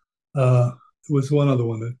 There was one other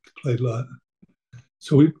one that played a lot.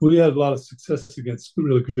 So we had a lot of success against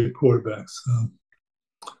really good quarterbacks.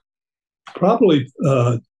 Probably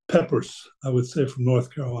Peppers, I would say, from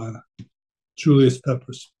North Carolina. Julius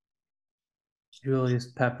Peppers.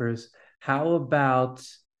 Julius Peppers. How about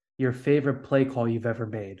your favorite play call you've ever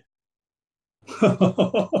made?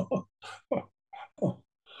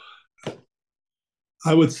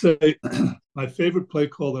 I would say my favorite play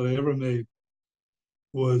call that I ever made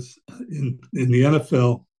was in the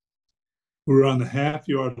NFL. We were on the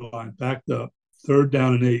half-yard line, backed up, 3rd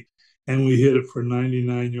down and 8, and we hit it for a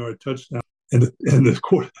 99-yard touchdown. And the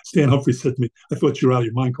Stan Humphrey said to me, "I thought you were out of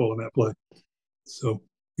your mind calling that play." So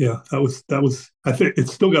yeah, that was. I think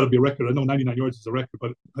it's still got to be a record. I know 99 yards is a record,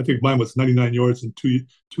 but I think mine was 99 yards and 2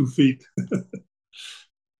 feet.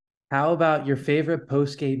 How about your favorite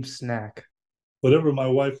post-game snack? Whatever my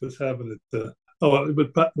wife was having it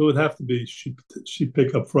would have to be she'd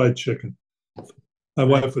pick up fried chicken. My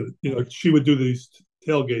wife would, she would do these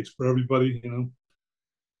tailgates for everybody,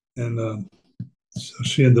 and so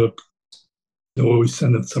she ended up always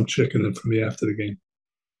sending some chicken in for me after the game.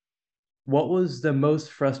 What was the most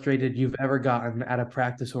frustrated you've ever gotten at a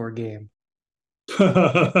practice or a game?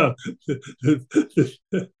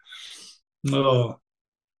 No,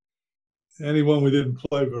 anyone we didn't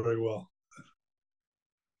play very well.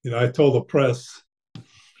 I told the press,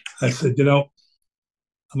 I said,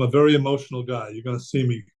 I'm a very emotional guy. You're going to see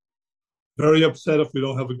me very upset if we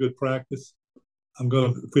don't have a good practice.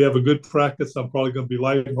 If we have a good practice, I'm probably going to be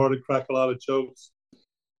lighthearted, crack a lot of jokes.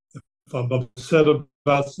 If I'm upset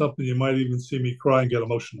about something, you might even see me cry and get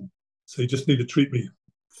emotional. So you just need to treat me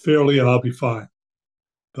fairly and I'll be fine.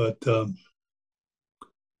 But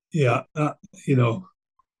yeah, I'm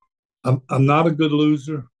not a good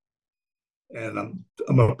loser, and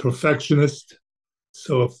I'm a perfectionist.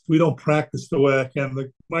 So if we don't practice the way I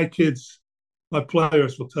can, my kids, my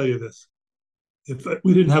players will tell you this. If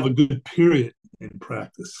we didn't have a good period in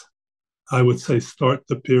practice, I would say start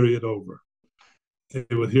the period over.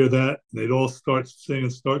 They would hear that, and they'd all start singing,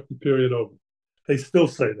 start the period over. They still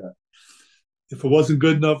say that. If it wasn't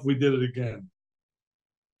good enough, we did it again.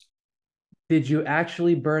 Did you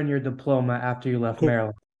actually burn your diploma after you left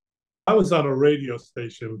Maryland? I was on a radio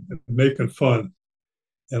station making fun,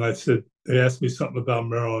 and I said, they asked me something about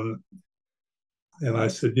Maryland, and I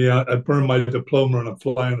said, yeah, I burned my diploma and I'm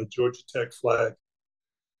flying the Georgia Tech flag.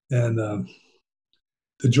 And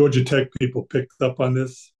the Georgia Tech people picked up on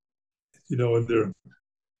this, and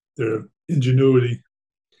their ingenuity.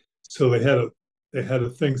 So they had a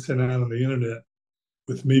thing sent out on the internet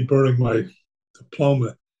with me burning my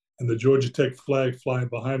diploma and the Georgia Tech flag flying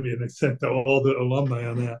behind me, and they sent to all the alumni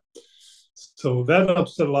on that. So that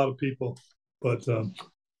upset a lot of people, but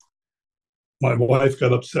my wife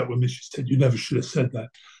got upset with me. She said, "You never should have said that."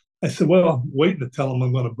 I said, "Well, I'm waiting to tell them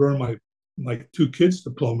I'm going to burn my 2 kids'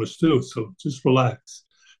 diplomas too. So just relax,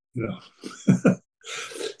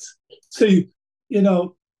 So you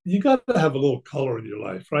got to have a little color in your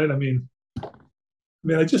life, right? I mean,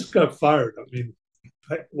 I just got fired. I mean,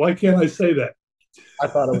 why can't I say that? I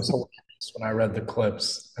thought it was hilarious when I read the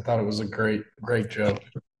clips. I thought it was a great joke.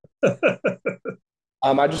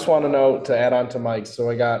 I just want to know, to add on to Mike. So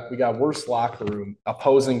we got worst locker room,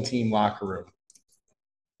 opposing team locker room.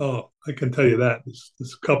 Oh, I can tell you that. There's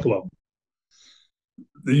a couple of them.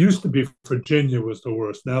 There used to be Virginia was the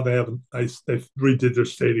worst. Now they redid their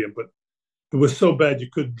stadium, but it was so bad you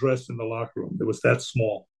couldn't dress in the locker room. It was that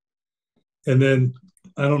small. And then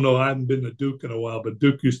I don't know. I haven't been to Duke in a while, but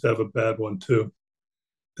Duke used to have a bad one too.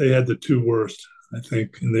 They had the 2 worst, I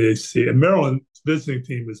think, in the ACC. And Maryland's visiting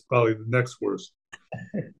team is probably the next worst.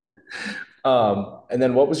 And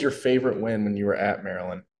then what was your favorite win when you were at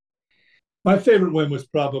Maryland? My favorite win was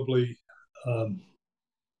probably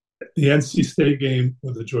the NC State game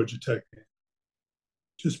or the Georgia Tech game.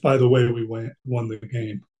 Just by the way we won the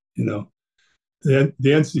game, The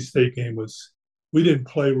NC State game we didn't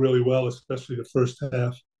play really well, especially the first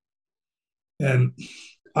half. And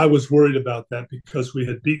I was worried about that because we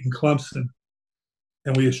had beaten Clemson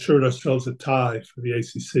and we assured ourselves a tie for the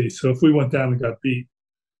ACC. So if we went down and got beat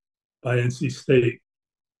by NC State,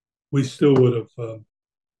 we still would have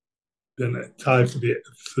been a tie for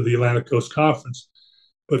the Atlantic Coast Conference.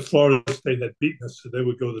 But Florida State had beaten us, so they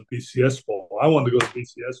would go to the BCS Bowl. I wanted to go to the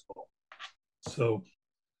BCS Bowl. So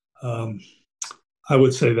I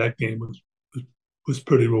would say that game was was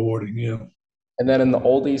pretty rewarding. Yeah. And then in the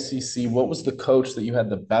old ACC, what was the coach that you had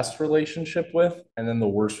the best relationship with, and then the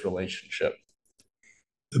worst relationship?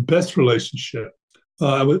 The best relationship,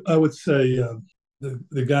 I would say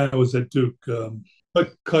the guy I was at Duke,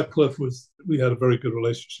 but Cutcliffe we had a very good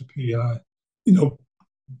relationship. He and I,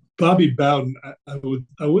 Bobby Bowden,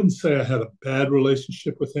 I wouldn't say I had a bad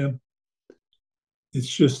relationship with him. It's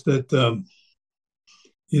just that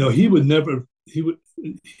he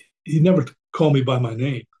never call me by my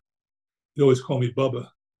name. He always called me Bubba,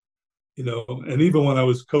 and even when I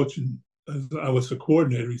was coaching, I was a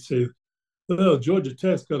coordinator, he'd say, well, Georgia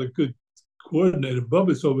Tech's got a good coordinator.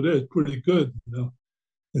 Bubba's over there is pretty good,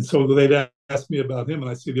 And so they'd ask me about him, and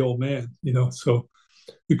I'd say the old man, So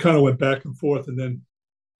we kind of went back and forth. And then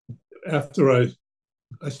after I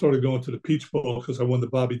started going to the Peach Bowl because I won the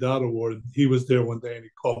Bobby Dodd Award, and he was there one day, and he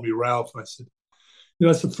called me Ralph. And I said,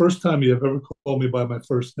 that's the first time you have ever called me by my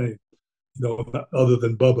first name, other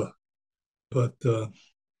than Bubba. But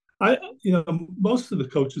most of the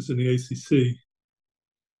coaches in the ACC,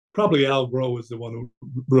 probably Al Groh was the one who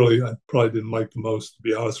really I probably didn't like the most, to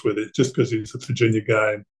be honest with you, just because he's a Virginia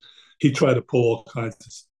guy and he tried to pull all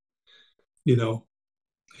kinds of,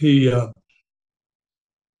 he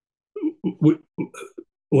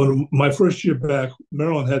when my first year back,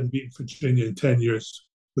 Maryland hadn't beaten Virginia in 10 years,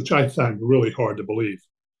 which I find really hard to believe.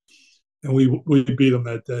 And we beat them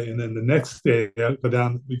that day, and then the next day we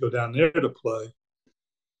go down there to play.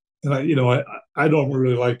 And I don't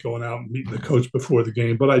really like going out and meeting the coach before the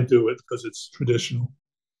game, but I do it because it's traditional.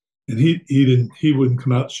 And he wouldn't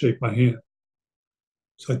come out and shake my hand.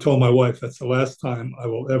 So I told my wife that's the last time I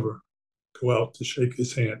will ever go out to shake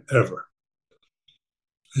his hand ever.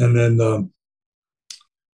 And then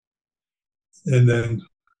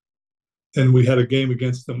we had a game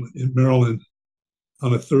against them in Maryland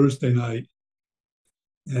on a Thursday night.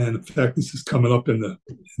 And in fact, this is coming up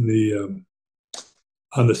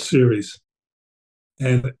on the series,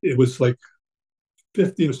 and it was like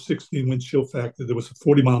 15 or 16 wind chill factor. There was a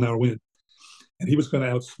 40-mile-an-hour wind, and he was going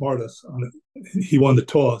to outsmart us on it. He won the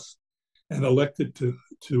toss and elected to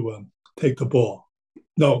take the ball.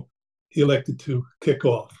 No, he elected to kick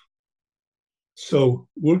off. So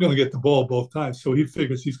we're going to get the ball both times. So he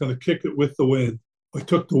figures he's going to kick it with the wind. He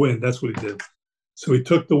took the wind. That's what he did. So he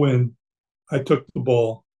took the wind. I took the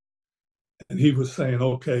ball, and he was saying,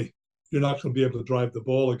 okay, you're not going to be able to drive the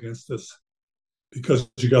ball against us because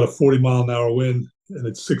you got a 40-mile-an-hour wind and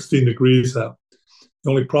it's 16 degrees out. The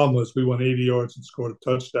only problem was we went 80 yards and scored a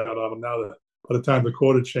touchdown on them. Now, by the time the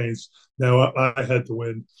quarter changed, now I had to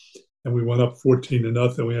win, and we went up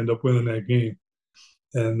 14-0. We ended up winning that game,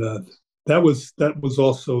 and that was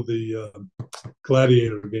also the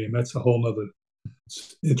Gladiator game. That's a whole other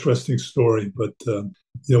interesting story. But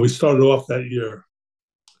we started off that year.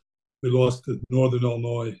 We lost to Northern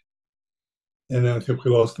Illinois. And then I think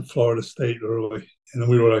we lost to Florida State early, and then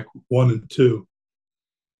we were like 1-2,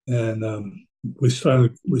 and we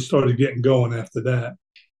started getting going after that,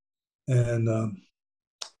 and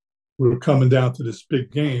we were coming down to this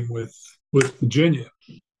big game with Virginia.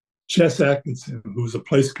 Chess Atkinson, who was a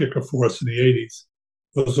place kicker for us in the '80s,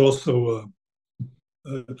 was also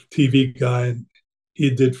a TV guy, and he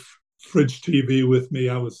did Fridge TV with me.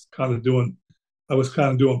 I was kind of doing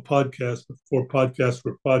podcasts before podcasts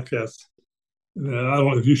were podcasts. And I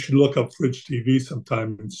don't know if you should look up Fridge TV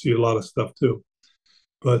sometime and see a lot of stuff too.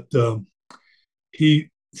 But he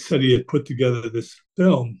said he had put together this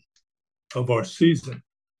film of our season,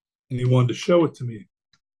 and he wanted to show it to me.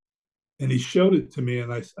 And he showed it to me,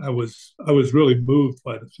 and I was really moved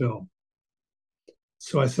by the film.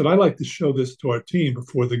 So I said, I'd like to show this to our team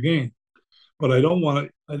before the game, but I don't want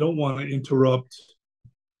to interrupt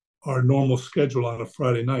our normal schedule on a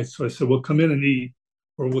Friday night. So I said, we'll come in and eat,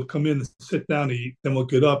 or we'll come in and sit down and eat, then we'll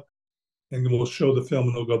get up and we'll show the film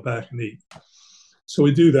and we'll go back and eat. So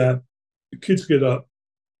we do that. The kids get up.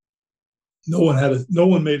 No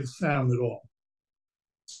one made a sound at all.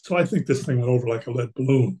 So I think this thing went over like a lead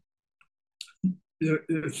balloon.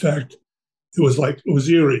 In fact, it was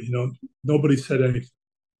eerie, nobody said anything.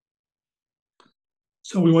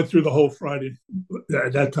 So we went through the whole Friday.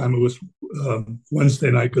 At that time, it was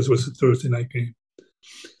Wednesday night because it was a Thursday night game.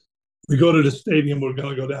 We go to the stadium. We're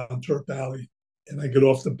going to go down Terp Alley, and I get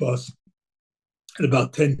off the bus, and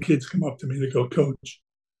about 10 kids come up to me. They go, Coach,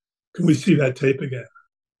 can we see that tape again?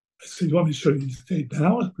 I said, you want me to show you the tape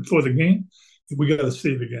now before the game? We got to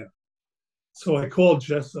see it again. So I called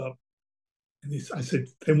Jess up, and I said,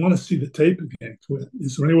 they want to see the tape again.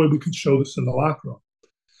 Is there any way we can show this in the locker room?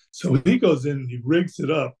 So he goes in and he rigs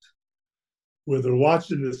it up where they're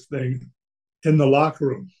watching this thing in the locker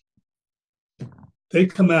room. they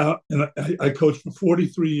come out, and I coached for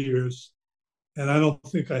 43 years, and I don't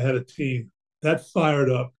think I had a team that fired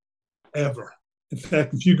up ever. In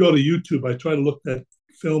fact, if you go to YouTube, I try to look that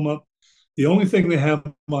film up. The only thing they have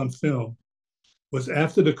on film was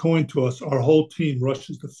after the coin toss, our whole team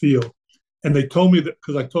rushes the field. And they told me that,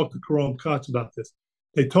 because I talked to Karam Koch about this,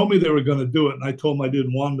 they told me they were going to do it, and I told them I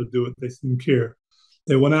didn't want them to do it. They didn't care.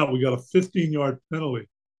 They went out. We got a 15-yard penalty.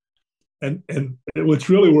 And which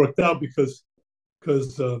really worked out because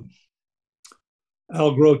Al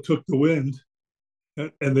Groh took the wind,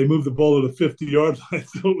 and they moved the ball to the 50-yard line,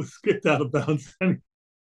 so it was kicked out of bounds anyway.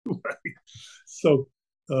 So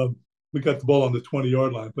we got the ball on the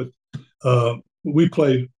 20-yard line. But we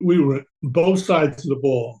were both sides of the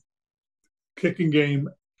ball, kicking game.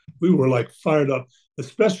 We were like fired up,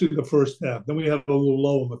 especially the first half. Then we had a little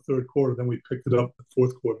low in the third quarter. Then we picked it up in the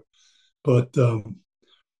fourth quarter. But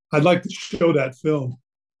I'd like to show that film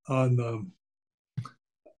on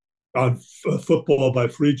Football by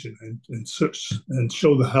Friedgen and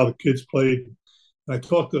show how the kids played. And I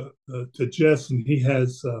talked to Jess, and he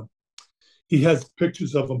has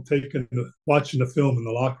pictures of them watching the film in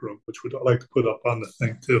the locker room, which we'd like to put up on the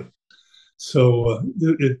thing too. So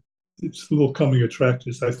it's a little coming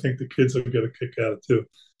attractions. I think the kids will get a kick out of it too.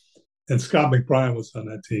 And Scott McBrien was on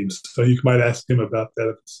that team, so you might ask him about that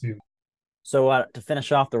if it's seen. So to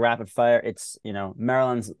finish off the rapid fire, it's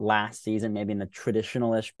Maryland's last season, maybe in the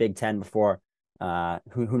traditional-ish Big Ten before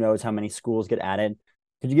who knows how many schools get added.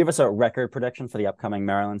 Could you give us a record prediction for the upcoming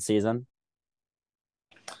Maryland season?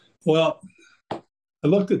 Well, I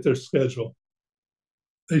looked at their schedule.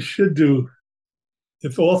 They should do,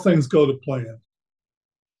 if all things go to plan,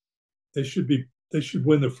 they should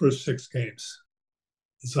win the first 6 games,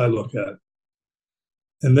 as I look at it.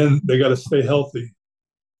 And then they got to stay healthy,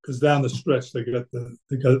 because down the stretch they got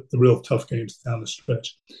the real tough games down the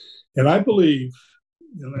stretch. And I believe,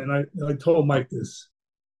 and I told Mike this,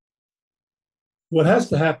 what has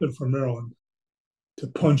to happen for Maryland to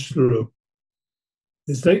punch through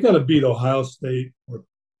is they got to beat Ohio State, or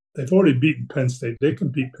they've already beaten Penn State. They can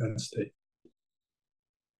beat Penn State,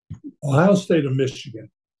 Ohio State, or Michigan.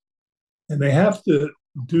 And they have to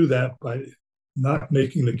do that by not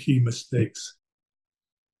making the key mistakes.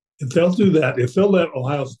 If they'll do that, if they'll let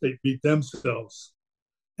Ohio State beat themselves,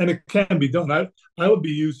 and it can be done. I would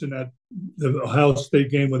be using the Ohio State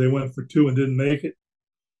game where they went for 2 and didn't make it,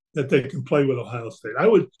 that they can play with Ohio State.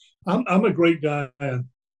 I'm a great guy, and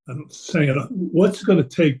I'm saying, what's it going to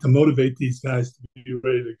take to motivate these guys to be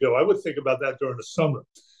ready to go? I would think about that during the summer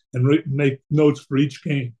and make notes for each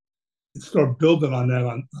game and start building on that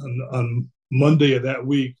on Monday of that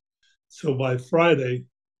week. So by Friday,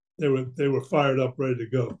 they were fired up, ready to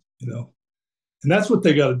go. And that's what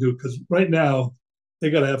they got to do, because right now they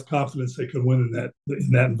got to have confidence they can win in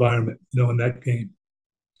that environment, in that game.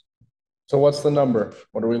 So what's the number?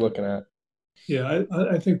 What are we looking at? Yeah,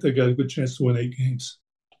 I think they got a good chance to win 8 games.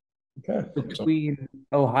 Okay. Between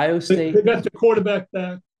Ohio State, they got the quarterback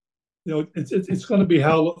back. It's going to be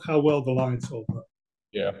how well the Lions hold up.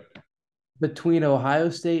 Yeah. Between Ohio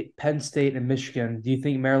State, Penn State, and Michigan, do you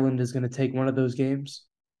think Maryland is going to take one of those games?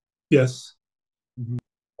 Yes. Mm-hmm.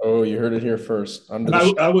 Oh, you heard it here first. I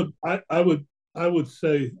would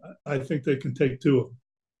say I think they can take 2 of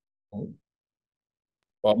them.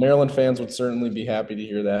 Well, Maryland fans would certainly be happy to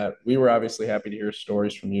hear that. We were obviously happy to hear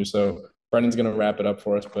stories from you. So Brendan's going to wrap it up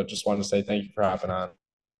for us, but just wanted to say thank you for hopping on.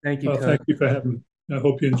 Thank you, Coach. Thank you for having me. I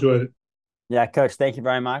hope you enjoyed it. Yeah, Coach, thank you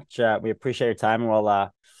very much. We appreciate your time, and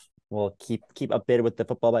we'll keep updated with the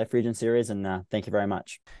Football by Friedgen series, and thank you very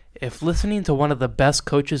much. If listening to one of the best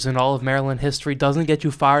coaches in all of Maryland history doesn't get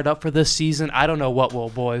you fired up for this season, I don't know what will,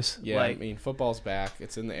 boys. Yeah, football's back.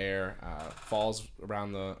 It's in the air. Fall's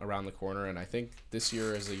around the corner, and I think this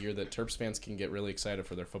year is a year that Terps fans can get really excited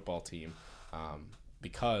for their football team,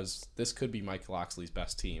 because this could be Mike Locksley's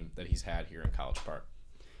best team that he's had here in College Park.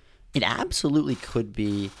 It absolutely could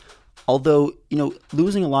be. Although,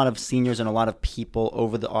 losing a lot of seniors and a lot of people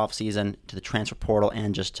over the offseason to the transfer portal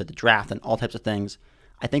and just to the draft and all types of things,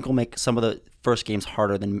 I think will make some of the first games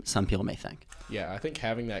harder than some people may think. Yeah, I think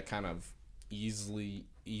having that kind of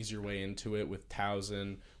easier way into it with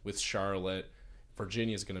Towson, with Charlotte,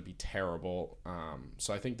 Virginia is going to be terrible.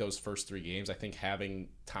 So I think those first 3 games, I think having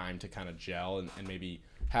time to kind of gel and maybe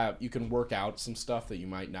you can work out some stuff that you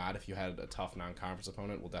might not if you had a tough non-conference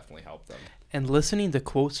opponent will definitely help them. And listening to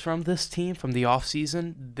quotes from this team from the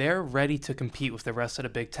offseason, they're ready to compete with the rest of the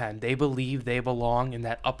Big Ten. They believe they belong in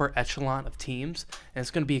that upper echelon of teams, and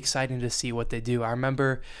it's going to be exciting to see what they do. I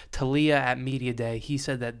remember Talia at Media Day, he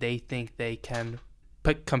said that they think they can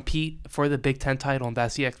compete for the Big Ten title, and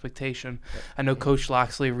that's the expectation. I know Coach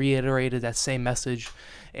Locksley reiterated that same message,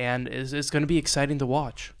 and it's going to be exciting to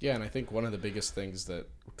watch. Yeah, and I think one of the biggest things that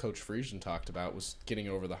Coach Friedgen talked about was getting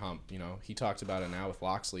over the hump. You know, he talked about it now with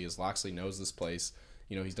Locksley, as Locksley knows this place.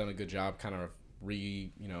 You know, he's done a good job kind of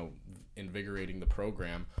invigorating the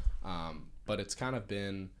program, but it's kind of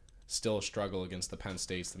been still a struggle against the Penn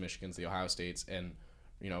States, the Michigans, the Ohio States, and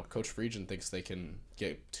you know, Coach Friedgen thinks they can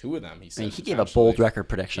get 2 of them. He said, he gave a bold record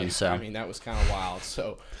prediction. Yeah, so I mean, that was kind of wild.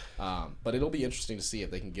 So, but it'll be interesting to see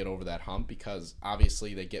if they can get over that hump, because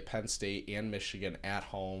obviously they get Penn State and Michigan at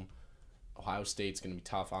home. Ohio State's going to be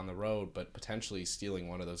tough on the road, but potentially stealing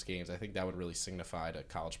one of those games, I think that would really signify to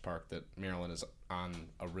College Park that Maryland is on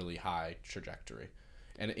a really high trajectory.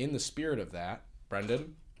 And in the spirit of that,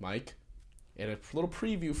 Brendan, Mike, and a little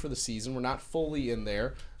preview for the season. We're not fully in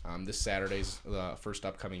there. This Saturday's the first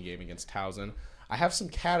upcoming game against Towson. I have some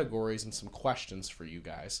categories and some questions for you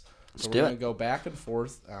guys. So we're going to go back and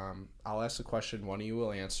forth. I'll ask a question, one of you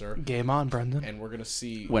will answer. Game on, Brendan. And we're going to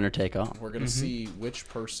see... winner take all. We're going to see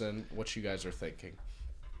what you guys are thinking.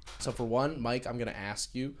 So for one, Mike, I'm going to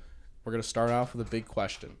ask you, we're going to start off with a big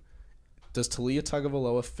question. Does Talia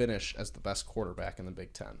Tagovailoa finish as the best quarterback in the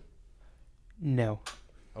Big Ten? No.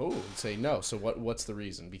 Oh, you'd say no. So what's the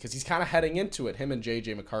reason? Because he's kind of heading into it. Him and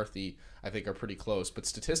J.J. McCarthy, I think, are pretty close. But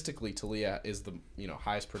statistically, Talia is the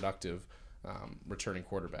highest productive returning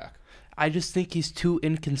quarterback. I just think he's too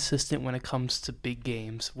inconsistent when it comes to big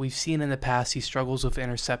games. We've seen in the past he struggles with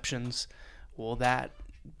interceptions. Will that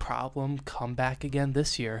problem come back again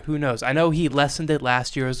this year? Who knows? I know he lessened it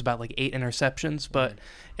last year. It was about like 8 interceptions, but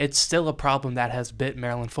it's still a problem that has bit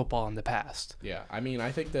Maryland football in the past. Yeah, I mean,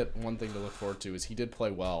 I think that one thing to look forward to is he did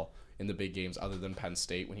play well in the big games other than Penn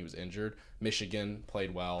State when he was injured. Michigan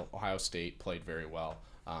played well. Ohio State played very well.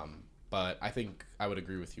 But I think I would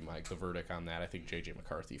agree with you, Mike, the verdict on that. I think J.J.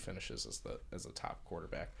 McCarthy finishes as the top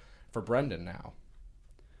quarterback. For Brendan now,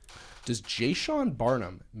 does Jayshon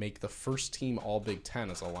Barnum make the first team All Big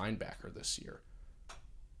Ten as a linebacker this year?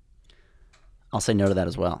 I'll say no to that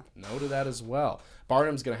as well. No to that as well.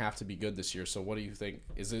 Barnum's going to have to be good this year. So what do you think?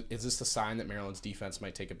 Is this a sign that Maryland's defense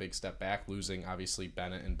might take a big step back, losing obviously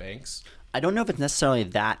Bennett and Banks? I don't know if it's necessarily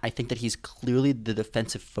that. I think that he's clearly the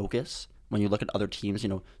defensive focus when you look at other teams,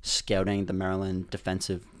 scouting the Maryland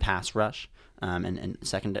defensive pass rush and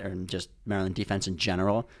secondary and just Maryland defense in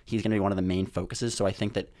general. He's going to be one of the main focuses. So I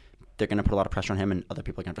think that they're going to put a lot of pressure on him, and other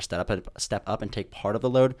people are going to have to step up and take part of the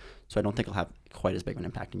load. So I don't think he'll have quite as big of an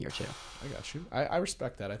impact in year 2. I got you. I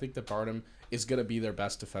respect that. I think that Barnum is going to be their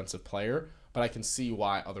best defensive player, but I can see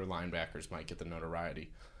why other linebackers might get the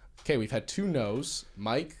notoriety. Okay, we've had 2 no's.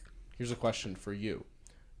 Mike, here's a question for you.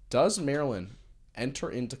 Does Maryland enter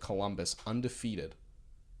into Columbus undefeated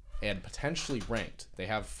and potentially ranked? They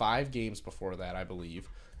have 5 games before that, I believe.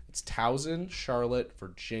 It's Towson, Charlotte,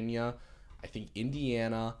 Virginia, I think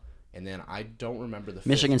Indiana, and then I don't remember the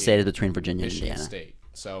Michigan State is between Virginia and Indiana. Michigan State.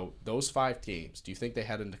 So those 5 games, do you think they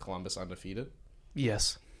head into Columbus undefeated?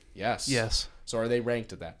 Yes. Yes. So are they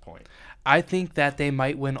ranked at that point? I think that they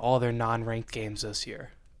might win all their non-ranked games this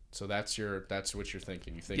year. So that's what you're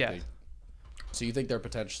thinking. You think yeah. So you think they're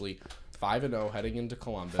potentially 5-0 heading into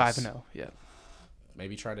Columbus. 5-0, yeah.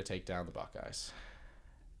 Maybe trying to take down the Buckeyes.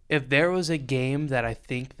 If there was a game that I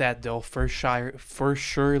think that they'll for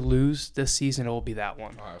sure lose this season, it will be that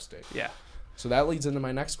one. Ohio State. Yeah. So that leads into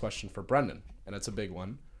my next question for Brendan, and it's a big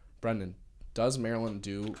one. Brendan, does Maryland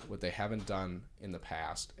do what they haven't done in the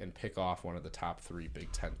past and pick off one of the top 3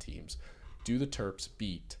 Big Ten teams? Do the Terps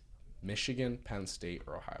beat Michigan, Penn State,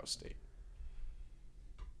 or Ohio State?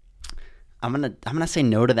 I'm gonna say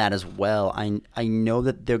no to that as well. I know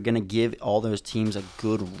that they're gonna give all those teams a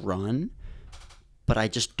good run, but I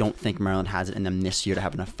just don't think Maryland has it in them this year to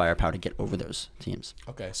have enough firepower to get over those teams.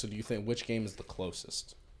 Okay, so do you think which game is the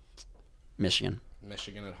closest? Michigan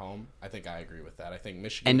at home? I think I agree with that. I think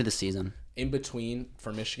Michigan... End of the season. In between,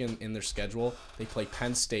 for Michigan in their schedule, they play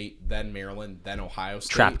Penn State, then Maryland, then Ohio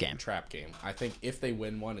State. Trap game. I think if they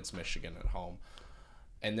win one, it's Michigan at home.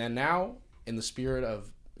 And then now, in the spirit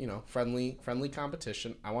of friendly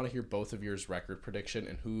competition, I want to hear both of yours record prediction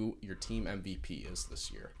and who your team MVP is this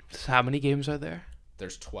year. So how many games are there?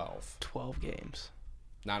 There's 12. 12 games.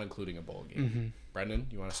 Not including a bowl game. Mm-hmm. Brendan,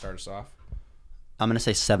 you want to start us off? I'm going to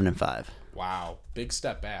say 7-5. Wow. Big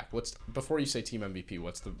step back. Before you say team MVP,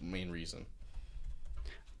 what's the main reason?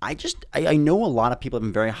 I know a lot of people have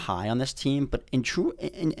been very high on this team, but until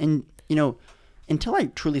I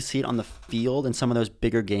truly see it on the field in some of those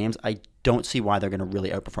bigger games, I don't see why they're going to really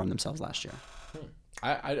outperform themselves last year.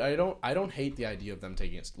 I don't hate the idea of them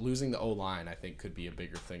taking it. Losing the O-line, I think, could be a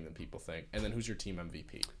bigger thing than people think. And then who's your team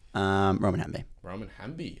MVP? Roman Hemby. Roman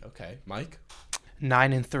Hemby. Okay, Mike.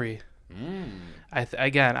 9-3.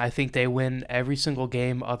 I think they win every single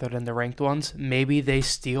game other than the ranked ones. Maybe they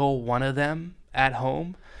steal one of them at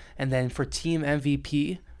home. And then for team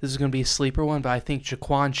MVP, this is going to be a sleeper one, but I think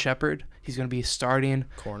Jaquan Shepard, he's going to be starting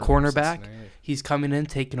cornerback. He's coming in,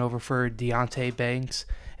 taking over for Deontay Banks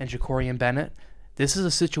and Jacorian Bennett. This is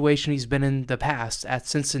a situation he's been in the past. At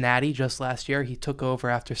Cincinnati just last year, he took over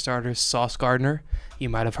after starters Sauce Gardner. You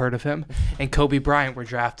might have heard of him. And Kobe Bryant were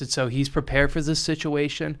drafted, so he's prepared for this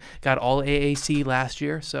situation. Got all AAC last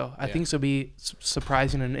year, so I think it's going to be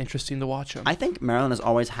surprising and interesting to watch him. I think Maryland has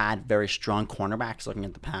always had very strong cornerbacks looking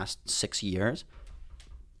at the past 6 years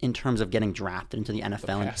in terms of getting drafted into the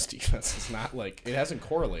NFL. The pass defense is not like, it hasn't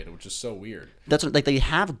correlated, which is so weird. That's what, like, they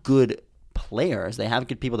have good players. They have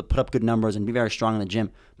good people to put up good numbers and be very strong in the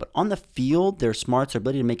gym. But on the field, their smarts, their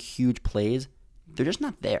ability to make huge plays, they're just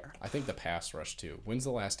not there. I think the pass rush, too. When's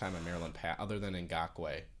the last time a Maryland other than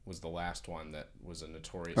Ngakoue, was the last one that was a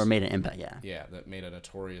notorious... Or made an impact, yeah. Yeah, that made a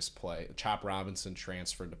notorious play. Chop Robinson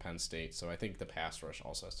transferred to Penn State, so I think the pass rush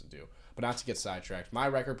also has to do. But not to get sidetracked, my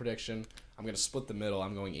record prediction, I'm going to split the middle.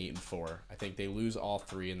 I'm going 8-4. I think they lose all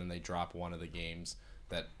three, and then they drop one of the games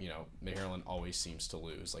that, you know, Maryland always seems to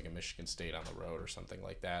lose, like a Michigan State on the road or something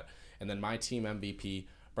like that. And then my team MVP,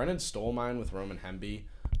 Brennan stole mine with Roman Hemby.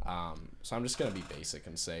 So I'm just going to be basic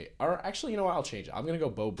and say, or actually, you know what, I'll change it. I'm going to go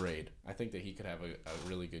Bo Braid. I think that he could have a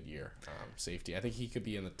really good year. Safety. I think he could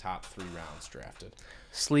be in the top 3 rounds drafted.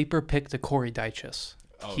 Sleeper pick to Corey Dyches.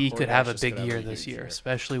 He could have a big year this year,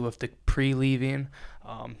 especially with the pre-leaving.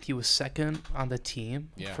 He was second on the team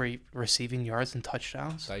for receiving yards and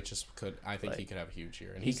touchdowns. Dyches could, I think he could have a huge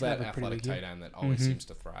year. And he's that athletic tight end that always seems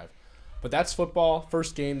to thrive. But that's football.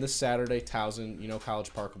 First game this Saturday, Towson. You know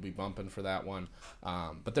College Park will be bumping for that one.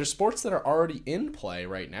 But there's sports that are already in play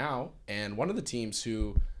right now. And one of the teams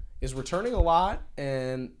who is returning a lot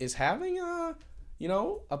and is having a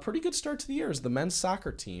pretty good start to the year is the men's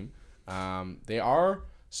soccer team. They are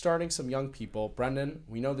starting some young people. Brendan,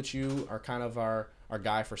 we know that you are kind of our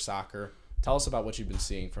guy for soccer. Tell us about what you've been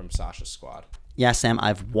seeing from Sasha's squad. Yeah, Sam,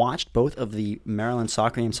 I've watched both of the Maryland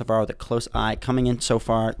soccer games so far with a close eye, coming in so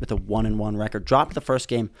far with a 1-1 record. Dropped the first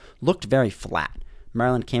game, looked very flat.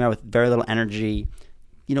 Maryland came out with very little energy.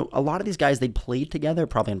 You know, a lot of these guys, they played together,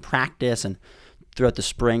 probably in practice and throughout the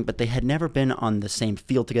spring, but they had never been on the same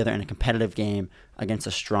field together in a competitive game against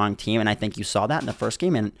a strong team, and I think you saw that in the first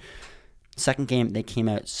game. And second game, they came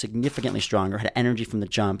out significantly stronger, had energy from the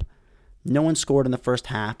jump. No one scored in the first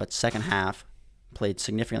half, but second half played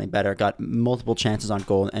significantly better, got multiple chances on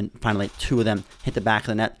goal, and finally 2 of them hit the back of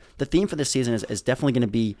the net. The theme for this season is definitely going to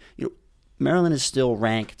be, you know, Maryland is still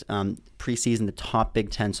ranked preseason the top Big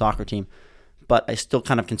Ten soccer team, but I still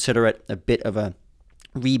kind of consider it a bit of a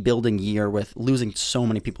rebuilding year with losing so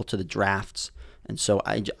many people to the drafts. And so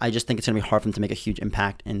I just think it's going to be hard for them to make a huge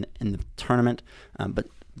impact in the tournament, but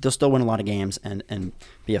they'll still win a lot of games and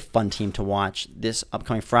be a fun team to watch. This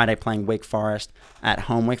upcoming Friday, playing Wake Forest at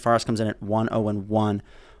home. Wake Forest comes in at 1-0-1.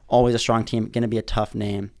 Always a strong team. Going to be a tough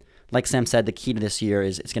name. Like Sam said, the key to this year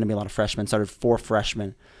is it's going to be a lot of freshmen. Started 4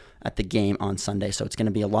 freshmen at the game on Sunday, so it's going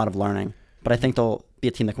to be a lot of learning. But I think they'll be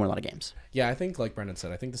a team that can win a lot of games. Yeah, I think, like Brendan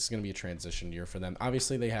said, I think this is going to be a transition year for them.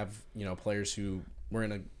 Obviously, they have, you know, players who were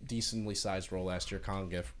in a decently sized role last year.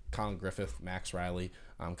 Colin Griffith, Max Riley,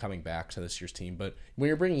 coming back to this year's team. But when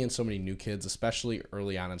you're bringing in so many new kids, especially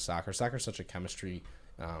early on in soccer is such a chemistry,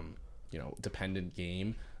 dependent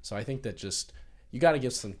game. So I think that just you got to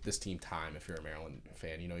give this team time if you're a Maryland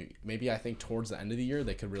fan. You know, maybe I think towards the end of the year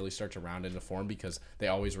they could really start to round into form because they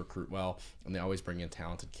always recruit well and they always bring in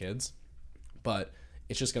talented kids. But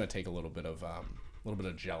it's just going to take a little bit of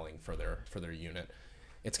gelling for their unit.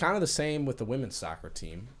 It's kind of the same with the women's soccer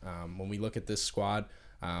team. When we look at this squad,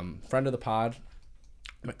 friend of the pod,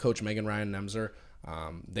 Coach Megan Ryan Nemser,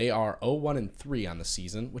 they are 0-1-3 on the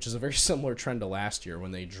season, which is a very similar trend to last year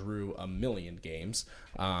when they drew 1 million games.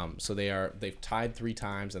 So they've tied 3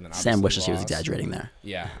 times and then Sam wishes lost. he was exaggerating there.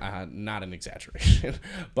 Yeah, not an exaggeration,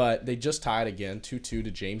 but they just tied again 2-2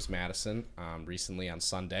 to James Madison recently on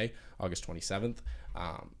Sunday, August 27th.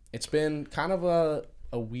 It's been kind of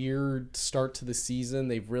a weird start to the season.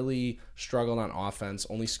 They've really struggled on offense,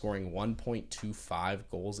 only scoring 1.25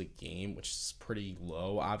 goals a game, which is pretty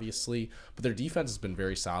low, obviously. But their defense has been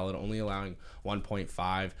very solid, only allowing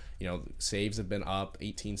 1.5. You know, saves have been up,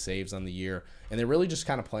 18 saves on the year. And they're really just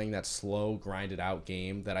kind of playing that slow, grinded out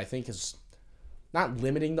game that I think is not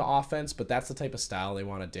limiting the offense, but that's the type of style they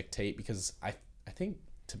want to dictate because I think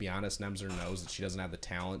to be honest, Nemser knows that she doesn't have the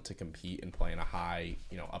talent to compete and play in a high,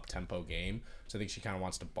 up-tempo game. So I think she kind of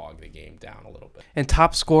wants to bog the game down a little bit. And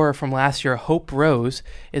top scorer from last year, Hope Rose,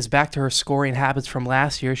 is back to her scoring habits from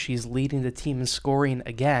last year. She's leading the team in scoring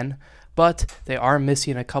again, but they are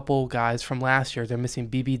missing a couple guys from last year. They're missing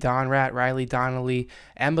BB Donrat, Riley Donnelly,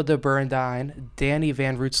 Emma de Burndine, Danny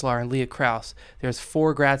Van Rootselaar, and Leah Kraus. There's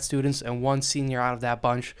 4 grad students and 1 senior out of that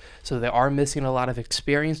bunch, so they are missing a lot of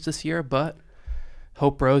experience this year, but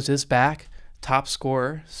Hope Rose is back, top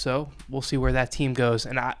scorer, so we'll see where that team goes.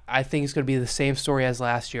 And I think it's going to be the same story as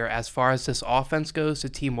last year. As far as this offense goes, the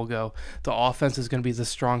team will go. The offense is going to be the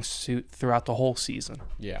strong suit throughout the whole season.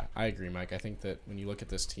 Yeah, I agree, Mike. I think that when you look at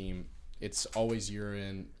this team, it's always year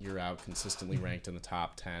in, year out, consistently ranked in the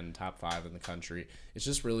top 10, top 5 in the country. It's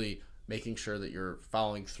just really making sure that you're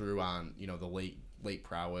following through on, the late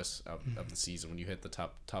prowess of the season when you hit the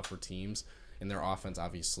tougher teams. And their offense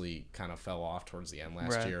obviously kind of fell off towards the end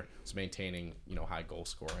last year. So maintaining, high goal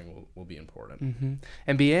scoring will be important. Mm-hmm.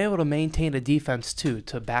 And being able to maintain a defense, too,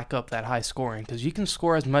 to back up that high scoring. Because you can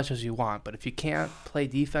score as much as you want, but if you can't play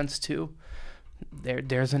defense, too,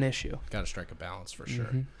 there's an issue. Got to strike a balance for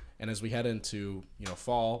sure. And as we head into,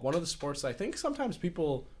 fall, one of the sports that I think sometimes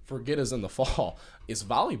people forget is in the fall is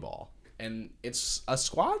volleyball. And it's a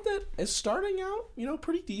squad that is starting out,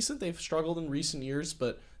 pretty decent. They've struggled in recent years,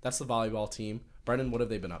 but that's the volleyball team. Brendan, what have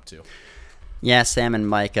they been up to? Yeah, Sam and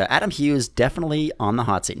Mike. Adam Hughes definitely on the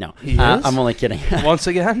hot seat. No, he is? I'm only kidding. Once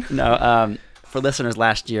again? No. For listeners,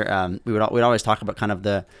 last year we'd always talk about kind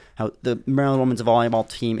of how the Maryland women's volleyball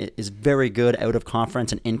team is very good out of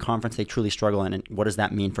conference, and in conference they truly struggle. And what does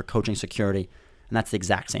that mean for coaching security? And that's the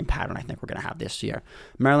exact same pattern I think we're going to have this year.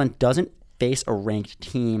 Maryland doesn't face a ranked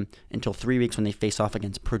team until 3 weeks when they face off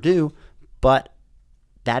against Purdue, but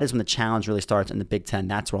that is when the challenge really starts in the Big Ten.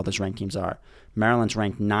 That's where all those ranked teams are. Maryland's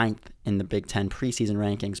ranked 9th in the Big Ten preseason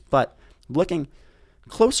rankings, but looking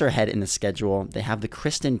closer ahead in the schedule, they have the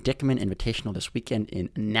Kristen Dickman Invitational this weekend in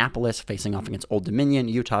Annapolis, facing off against Old Dominion,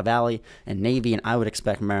 Utah Valley, and Navy, and I would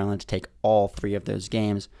expect Maryland to take all 3 of those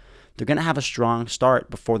games. They're going to have a strong start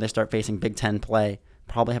before they start facing Big Ten play,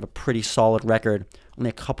 probably have a pretty solid record, only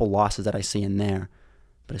a couple losses that I see in there,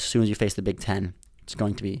 but as soon as you face the Big Ten, it's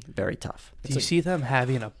going to be very tough. Do you see them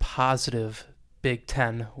having a positive Big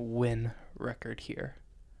Ten win record here?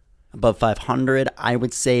 Above 500, I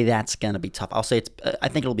would say that's going to be tough. I'll say I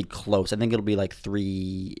think it'll be close. I think it'll be like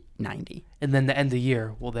 390. And then the end of the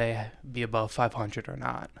year, will they be above 500 or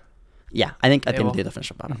not? Yeah, I think they'll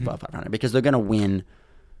finish above 500 because they're going to win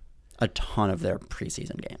a ton of their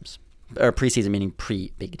preseason games. Or preseason meaning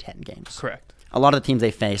pre-Big Ten games. Correct. A lot of the teams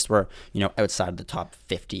they faced were, outside of the top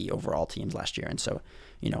 50 overall teams last year. And so,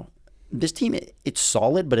 this team, it's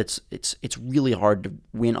solid, but it's really hard to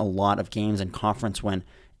win a lot of games in conference when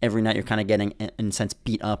every night you're kind of getting, in a sense,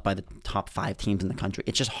 beat up by the top 5 teams in the country.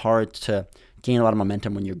 It's just hard to gain a lot of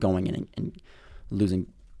momentum when you're going in and losing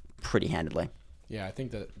pretty handedly. Yeah, I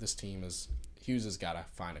think that this team Hughes has got to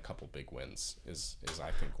find a couple big wins is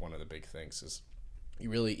I think one of the big things is you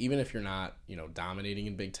really, even if you're not, dominating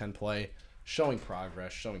in Big Ten play, showing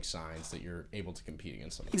progress, showing signs that you're able to compete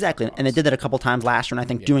against them. Exactly, and they did that a couple times last year, and I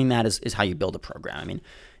think doing that is how you build a program. I mean,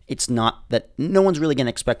 it's not that no one's really going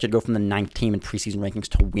to expect you to go from the 9th team in preseason rankings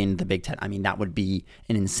to win the Big Ten. I mean, that would be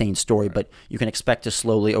an insane story, but you can expect to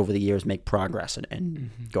slowly over the years make progress and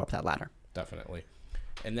go up that ladder. Definitely.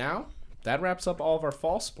 And now, that wraps up all of our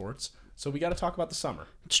fall sports, so we got to talk about the summer.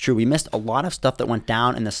 It's true. We missed a lot of stuff that went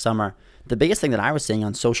down in the summer. The biggest thing that I was seeing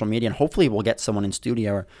on social media, and hopefully we'll get someone in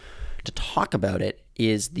studio to talk about it,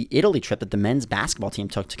 is the Italy trip that the men's basketball team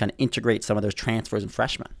took to kind of integrate some of those transfers and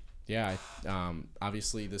freshmen. Yeah,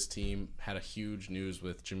 obviously this team had a huge news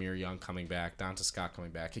with Jameer Young coming back, Donta Scott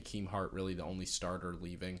coming back, Hakeem Hart really the only starter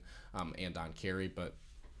leaving, and Don Carey. But,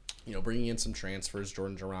 bringing in some transfers,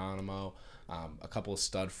 Jordan Geronimo, a couple of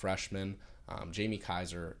stud freshmen, Jamie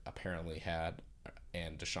Kaiser apparently had,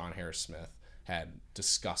 and Deshaun Harris-Smith had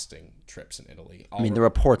disgusting trips in Italy. The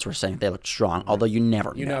reports were saying they looked strong, although you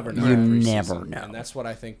never know. You never know. You never know. And that's what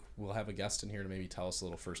I think we'll have a guest in here to maybe tell us a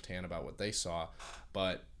little firsthand about what they saw.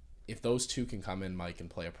 But if those two can come in, Mike, and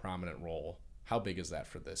play a prominent role, how big is that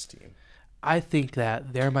for this team? I think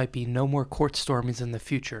that there might be no more court stormings in the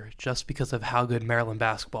future just because of how good Maryland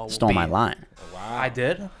basketball will be. Stole my line. Oh, wow. I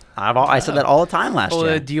did? I said that all the time last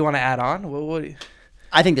year. Do you want to add on? What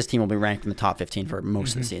I think this team will be ranked in the top 15 for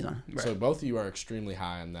most of the season. Right. So both of you are extremely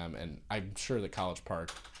high on them, and I'm sure that College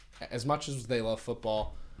Park, as much as they love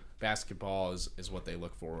football, basketball is what they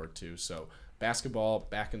look forward to. So basketball,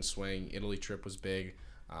 back in swing, Italy trip was big.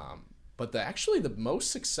 But actually the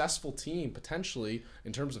most successful team potentially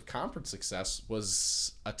in terms of conference success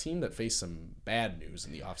was a team that faced some bad news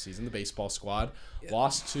in the offseason. The baseball squad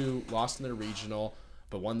lost in their regional,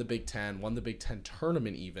 but won the Big Ten, won the Big Ten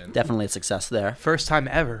tournament even. Definitely a success there. First time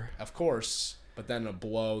ever. Of course, but then a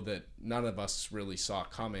blow that none of us really saw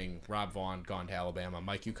coming. Rob Vaughn gone to Alabama.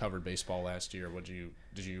 Mike, you covered baseball last year.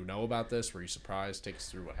 Did you know about this? Were you surprised? Take us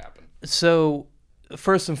through what happened. So,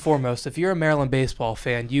 first and foremost, if you're a Maryland baseball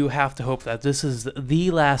fan, you have to hope that this is the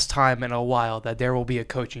last time in a while that there will be a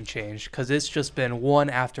coaching change, because it's just been one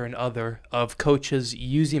after another of coaches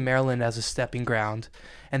using Maryland as a stepping ground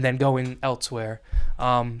and then going elsewhere.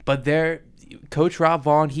 But Coach Rob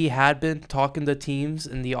Vaughn, he had been talking to teams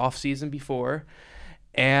in the offseason before,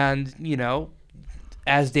 and,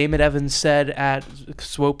 as Damon Evans said at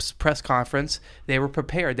Swope's press conference, they were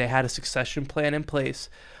prepared. They had a succession plan in place,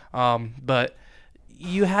 but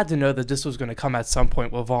you had to know that this was going to come at some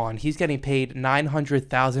point with Vaughn. He's getting paid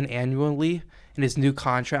 $900,000 annually in his new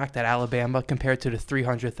contract at Alabama compared to the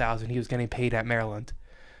 $300,000 he was getting paid at Maryland.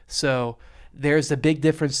 So there's a big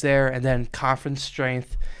difference there, and then conference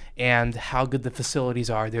strength and how good the facilities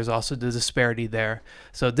are. There's also the disparity there.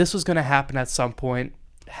 So this was going to happen at some point.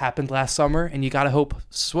 Happened last summer, and you got to hope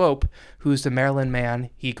Swope, who's the Maryland man,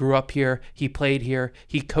 he grew up here, he played here,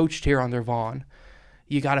 he coached here under Vaughn.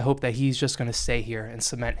 You got to hope that he's just going to stay here and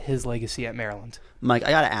cement his legacy at Maryland. Mike, I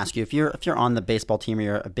got to ask you, if you're on the baseball team or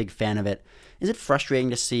you're a big fan of it, is it frustrating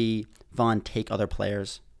to see Vaughn take other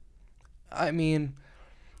players? I mean,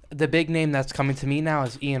 the big name that's coming to me now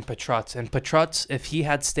is Ian Petrutz. And Petrutz, if he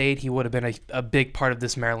had stayed, he would have been a big part of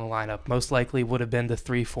this Maryland lineup. Most likely would have been the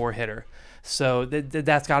 3-4 hitter. So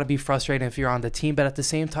that's got to be frustrating if you're on the team. But at the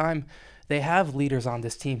same time, they have leaders on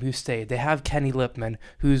this team who stayed. They have Kenny Lipman,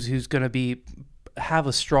 who's going to have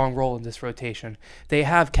a strong role in this rotation. They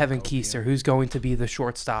have Kevin Keister, who's going to be the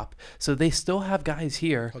shortstop. So they still have guys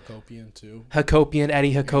here. Hakopian, too.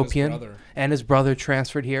 Eddie Hakopian, and his brother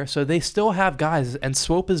transferred here. So they still have guys, and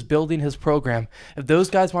Swope is building his program. If those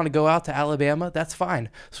guys want to go out to Alabama, that's fine.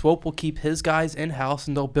 Swope will keep his guys in-house,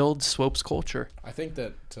 and they'll build Swope's culture. I think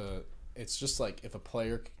that it's just like if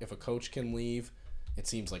a coach can leave, it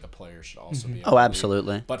seems like a player should also be able to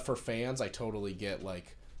absolutely. leave. But for fans, I totally get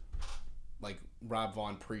like Rob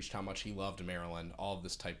Vaughn preached how much he loved Maryland, all of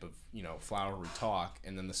this type of, flowery talk,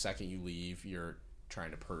 and then the second you leave, you're trying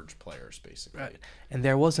to purge players, basically. Right. And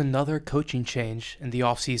there was another coaching change in the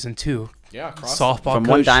offseason, too. Yeah, softball from coach.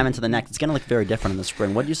 one diamond to the next. It's going to look very different in the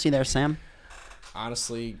spring. What do you see there, Sam?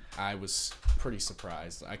 Honestly, I was pretty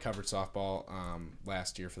surprised. I covered softball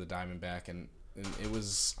last year for the Diamondback, and it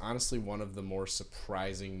was honestly one of the more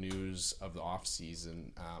surprising news of the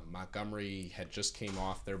offseason. Montgomery had just came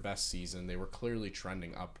off their best season. They were clearly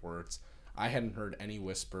trending upwards. I hadn't heard any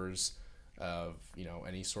whispers of,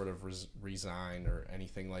 any sort of resign or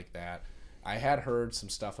anything like that. I had heard some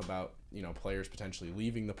stuff about, players potentially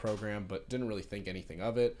leaving the program, but didn't really think anything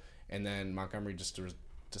of it. And then Montgomery just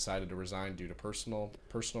decided to resign due to personal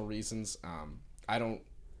reasons. I'm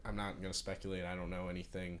not going to speculate. I don't know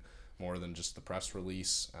anything more than just the press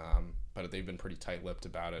release, but they've been pretty tight-lipped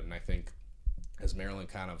about it, and I think as Maryland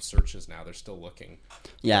kind of searches now, they're still looking.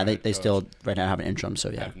 Yeah, they still right now have an interim, so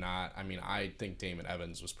yeah. Have not. I mean, I think Damon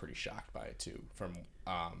Evans was pretty shocked by it too, from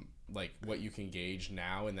what you can gauge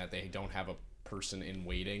now, in that they don't have a person in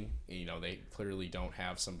waiting. They clearly don't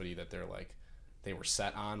have somebody that they were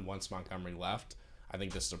set on once Montgomery left. I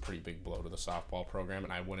think this is a pretty big blow to the softball program,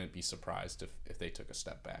 and I wouldn't be surprised if they took a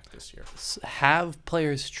step back this year. Have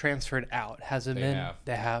players transferred out? Has it been?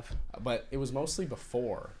 They have. But it was mostly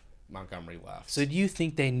before Montgomery left. So do you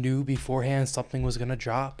think they knew beforehand something was going to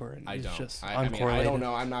drop, or I don't. Just I mean, I don't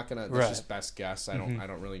know. I'm not gonna. That's Right. just best guess. I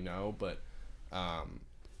don't really know, but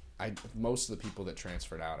most of the people that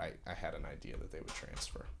transferred out, I had an idea that they would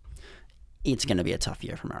transfer. It's going to be a tough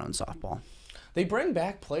year for Maryland softball. They bring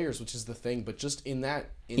back players, which is the thing, but just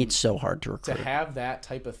it's so hard to recruit. To have that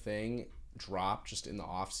type of thing drop just in the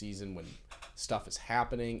off season when stuff is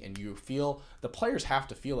happening, and you feel the players have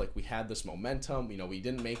to feel like we had this momentum. We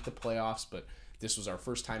didn't make the playoffs, but this was our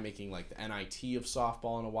first time making like the NIT of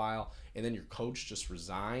softball in a while, and then your coach just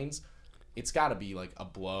resigns. It's got to be like a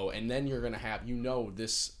blow, and then you're gonna have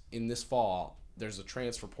this in this fall. There's a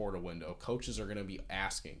transfer portal window. Coaches are gonna be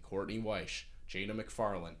asking Courtney Weish, Jada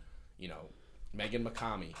McFarland, Megan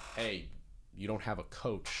McCamey, hey, you don't have a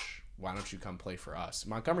coach. Why don't you come play for us?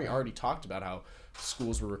 Montgomery already talked about how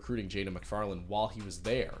schools were recruiting Jada McFarland while he was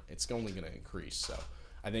there. It's only going to increase. So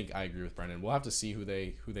I think I agree with Brendan. We'll have to see who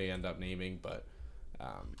they end up naming, but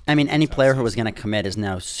any player who was going to commit is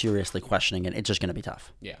now seriously questioning it. It's just going to be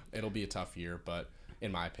tough. Yeah, it'll be a tough year, but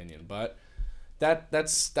in my opinion. But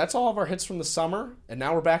that's all of our hits from the summer, and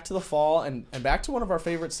now we're back to the fall and back to one of our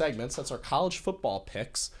favorite segments. That's our college football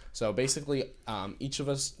picks. So basically, each of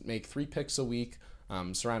us make 3 picks a week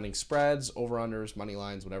surrounding spreads, over-unders, money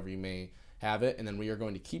lines, whatever you may have it, and then we are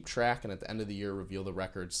going to keep track and at the end of the year reveal the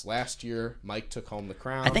records. Last year, Mike took home the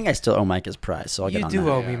crown. I think I still owe Mike his prize, so I'll get on that. You do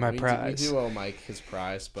owe me my prize. We do owe Mike his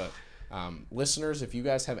prize, but listeners, if you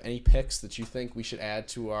guys have any picks that you think we should add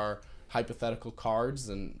to our hypothetical cards,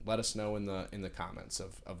 then let us know in the comments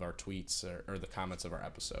of our tweets or the comments of our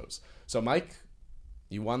episodes. So Mike,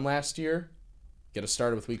 you won last year. Get us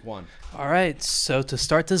started with week 1. All right, so to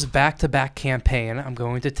start this back-to-back campaign, I'm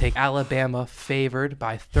going to take Alabama favored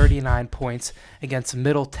by 39 points against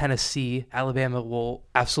Middle Tennessee. Alabama will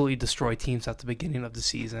absolutely destroy teams at the beginning of the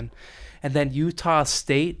season. And then Utah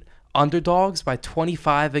State underdogs by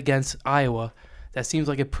 25 against Iowa. That seems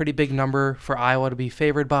like a pretty big number for Iowa to be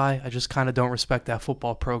favored by. I just kind of don't respect that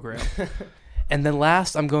football program. And then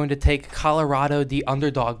last, I'm going to take Colorado, the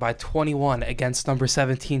underdog, by 21 against number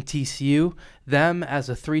 17 TCU. Them as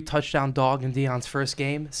a 3-touchdown dog in Deion's first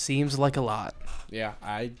game seems like a lot. Yeah,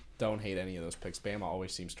 I don't hate any of those picks. Bama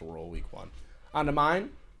always seems to roll week 1. On to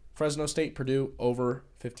mine, Fresno State, Purdue, over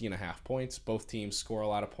 50.5 points. Both teams score a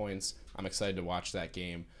lot of points. I'm excited to watch that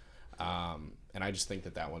game. And I just think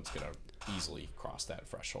that one's going to easily cross that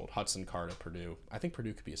threshold. Hudson Card at Purdue. I think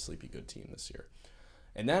Purdue could be a sleepy good team this year.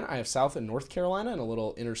 And then I have South and North Carolina in a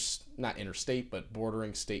little not interstate, but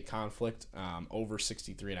bordering state conflict, over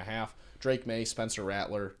 63.5. Drake May, Spencer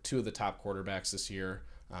Rattler, 2 of the top quarterbacks this year.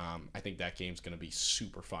 I think that game's going to be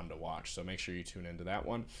super fun to watch, so make sure you tune into that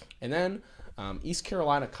one. And then East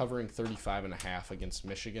Carolina covering 35.5 against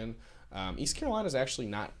Michigan. East Carolina's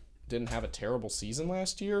actually didn't have a terrible season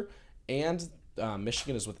last year, and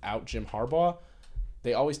Michigan is without Jim Harbaugh.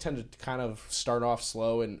 They always tend to kind of start off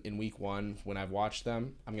slow in week 1 when I've watched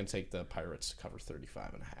them. I'm going to take the Pirates to cover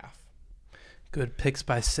 35.5. Good picks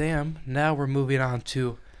by Sam. Now we're moving on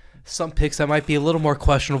to some picks that might be a little more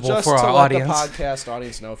questionable Just for our audience. Just to let the podcast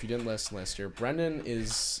audience know, if you didn't listen last year, Brendan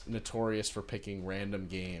is notorious for picking random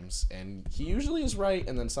games, and he usually is right,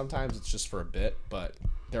 and then sometimes it's just for a bit, but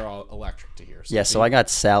they're all electric to hear. So I got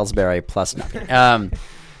Salisbury plus nothing.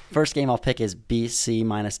 First game I'll pick is BC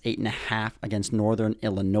minus 8.5 against Northern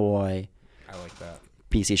Illinois. I like that.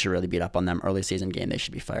 BC should really beat up on them. Early season game, they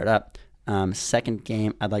should be fired up. Second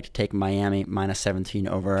game, I'd like to take Miami minus 17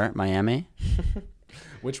 over Miami.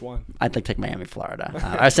 Which one? I'd like to take Miami, Florida.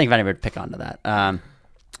 I was thinking if anybody would pick onto that.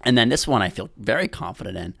 And then this one I feel very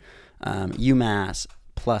confident in. UMass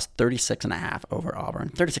plus 36.5 over Auburn.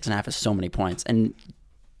 36.5 is so many points. And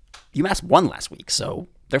UMass won last week, so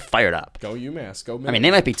they're fired up. Go UMass. Go Minutemen. I mean,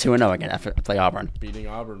 they might be 2-0 again after play Auburn. Beating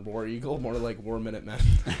Auburn. War Eagle, more like War Minutemen.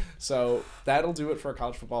 So that'll do it for our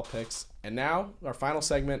college football picks. And now our final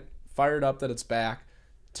segment, fired up that it's back.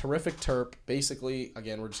 Terrific Terp. Basically,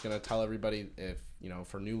 again, we're just going to tell everybody, if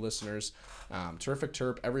for new listeners, Terrific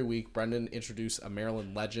Terp. Every week, Brendan introduced a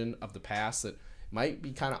Maryland legend of the past that might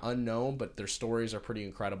be kind of unknown, but their stories are pretty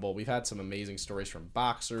incredible. We've had some amazing stories from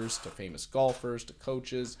boxers to famous golfers to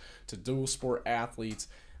coaches to dual sport athletes.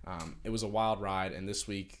 It was a wild ride, and this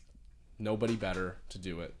week, nobody better to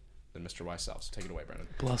do it than Mr. Weissel. So take it away, Brendan.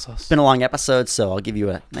 Bless us. It's been a long episode, so I'll give you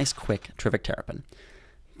a nice, quick Terrific Terrapin.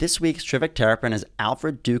 This week's Terrific Terrapin is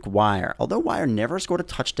Alfred Duke Wire. Although Wire never scored a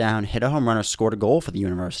touchdown, hit a home run, or scored a goal for the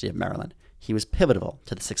University of Maryland, he was pivotal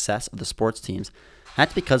to the success of the sports teams.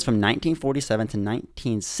 That's because from 1947 to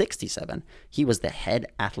 1967, he was the head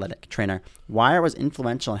athletic trainer. Wire was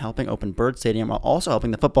influential in helping open Byrd Stadium while also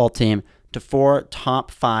helping the football team to 4 top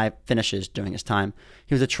 5 finishes during his time.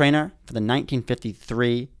 He was a trainer for the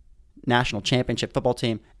 1953 National Championship football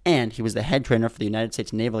team, and he was the head trainer for the United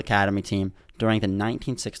States Naval Academy team during the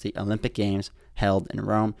 1960 Olympic Games held in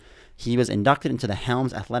Rome. He was inducted into the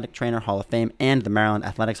Helms Athletic Trainer Hall of Fame and the Maryland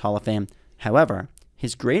Athletics Hall of Fame. However,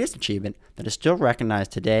 his greatest achievement that is still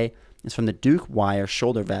recognized today is from the Duke Wire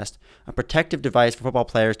shoulder vest, a protective device for football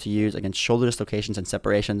players to use against shoulder dislocations and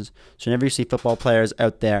separations. So whenever you see football players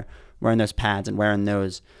out there wearing those pads and wearing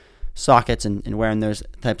those sockets and wearing those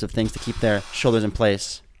types of things to keep their shoulders in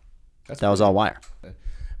place, that was all Wire.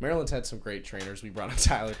 Maryland's had some great trainers. We brought in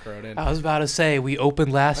Tyler Cronin. I was about to say, we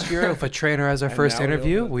opened last year with a trainer as our first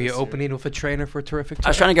interview. We opening with a trainer for Terrific Terp. I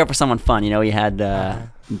was trying to go for someone fun. We had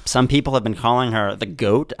some people have been calling her the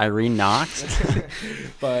GOAT, Irene Knox.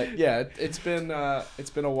 But yeah, it's been a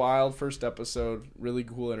wild first episode. Really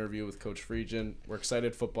cool interview with Coach Friedgen. We're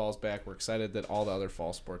excited football's back. We're excited that all the other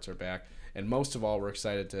fall sports are back. And most of all, we're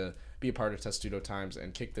excited to be a part of Testudo Times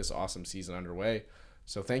and kick this awesome season underway.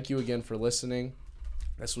 So thank you again for listening.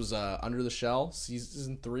 This was Under the Shell,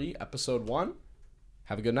 Season 3, Episode 1.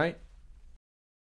 Have a good night.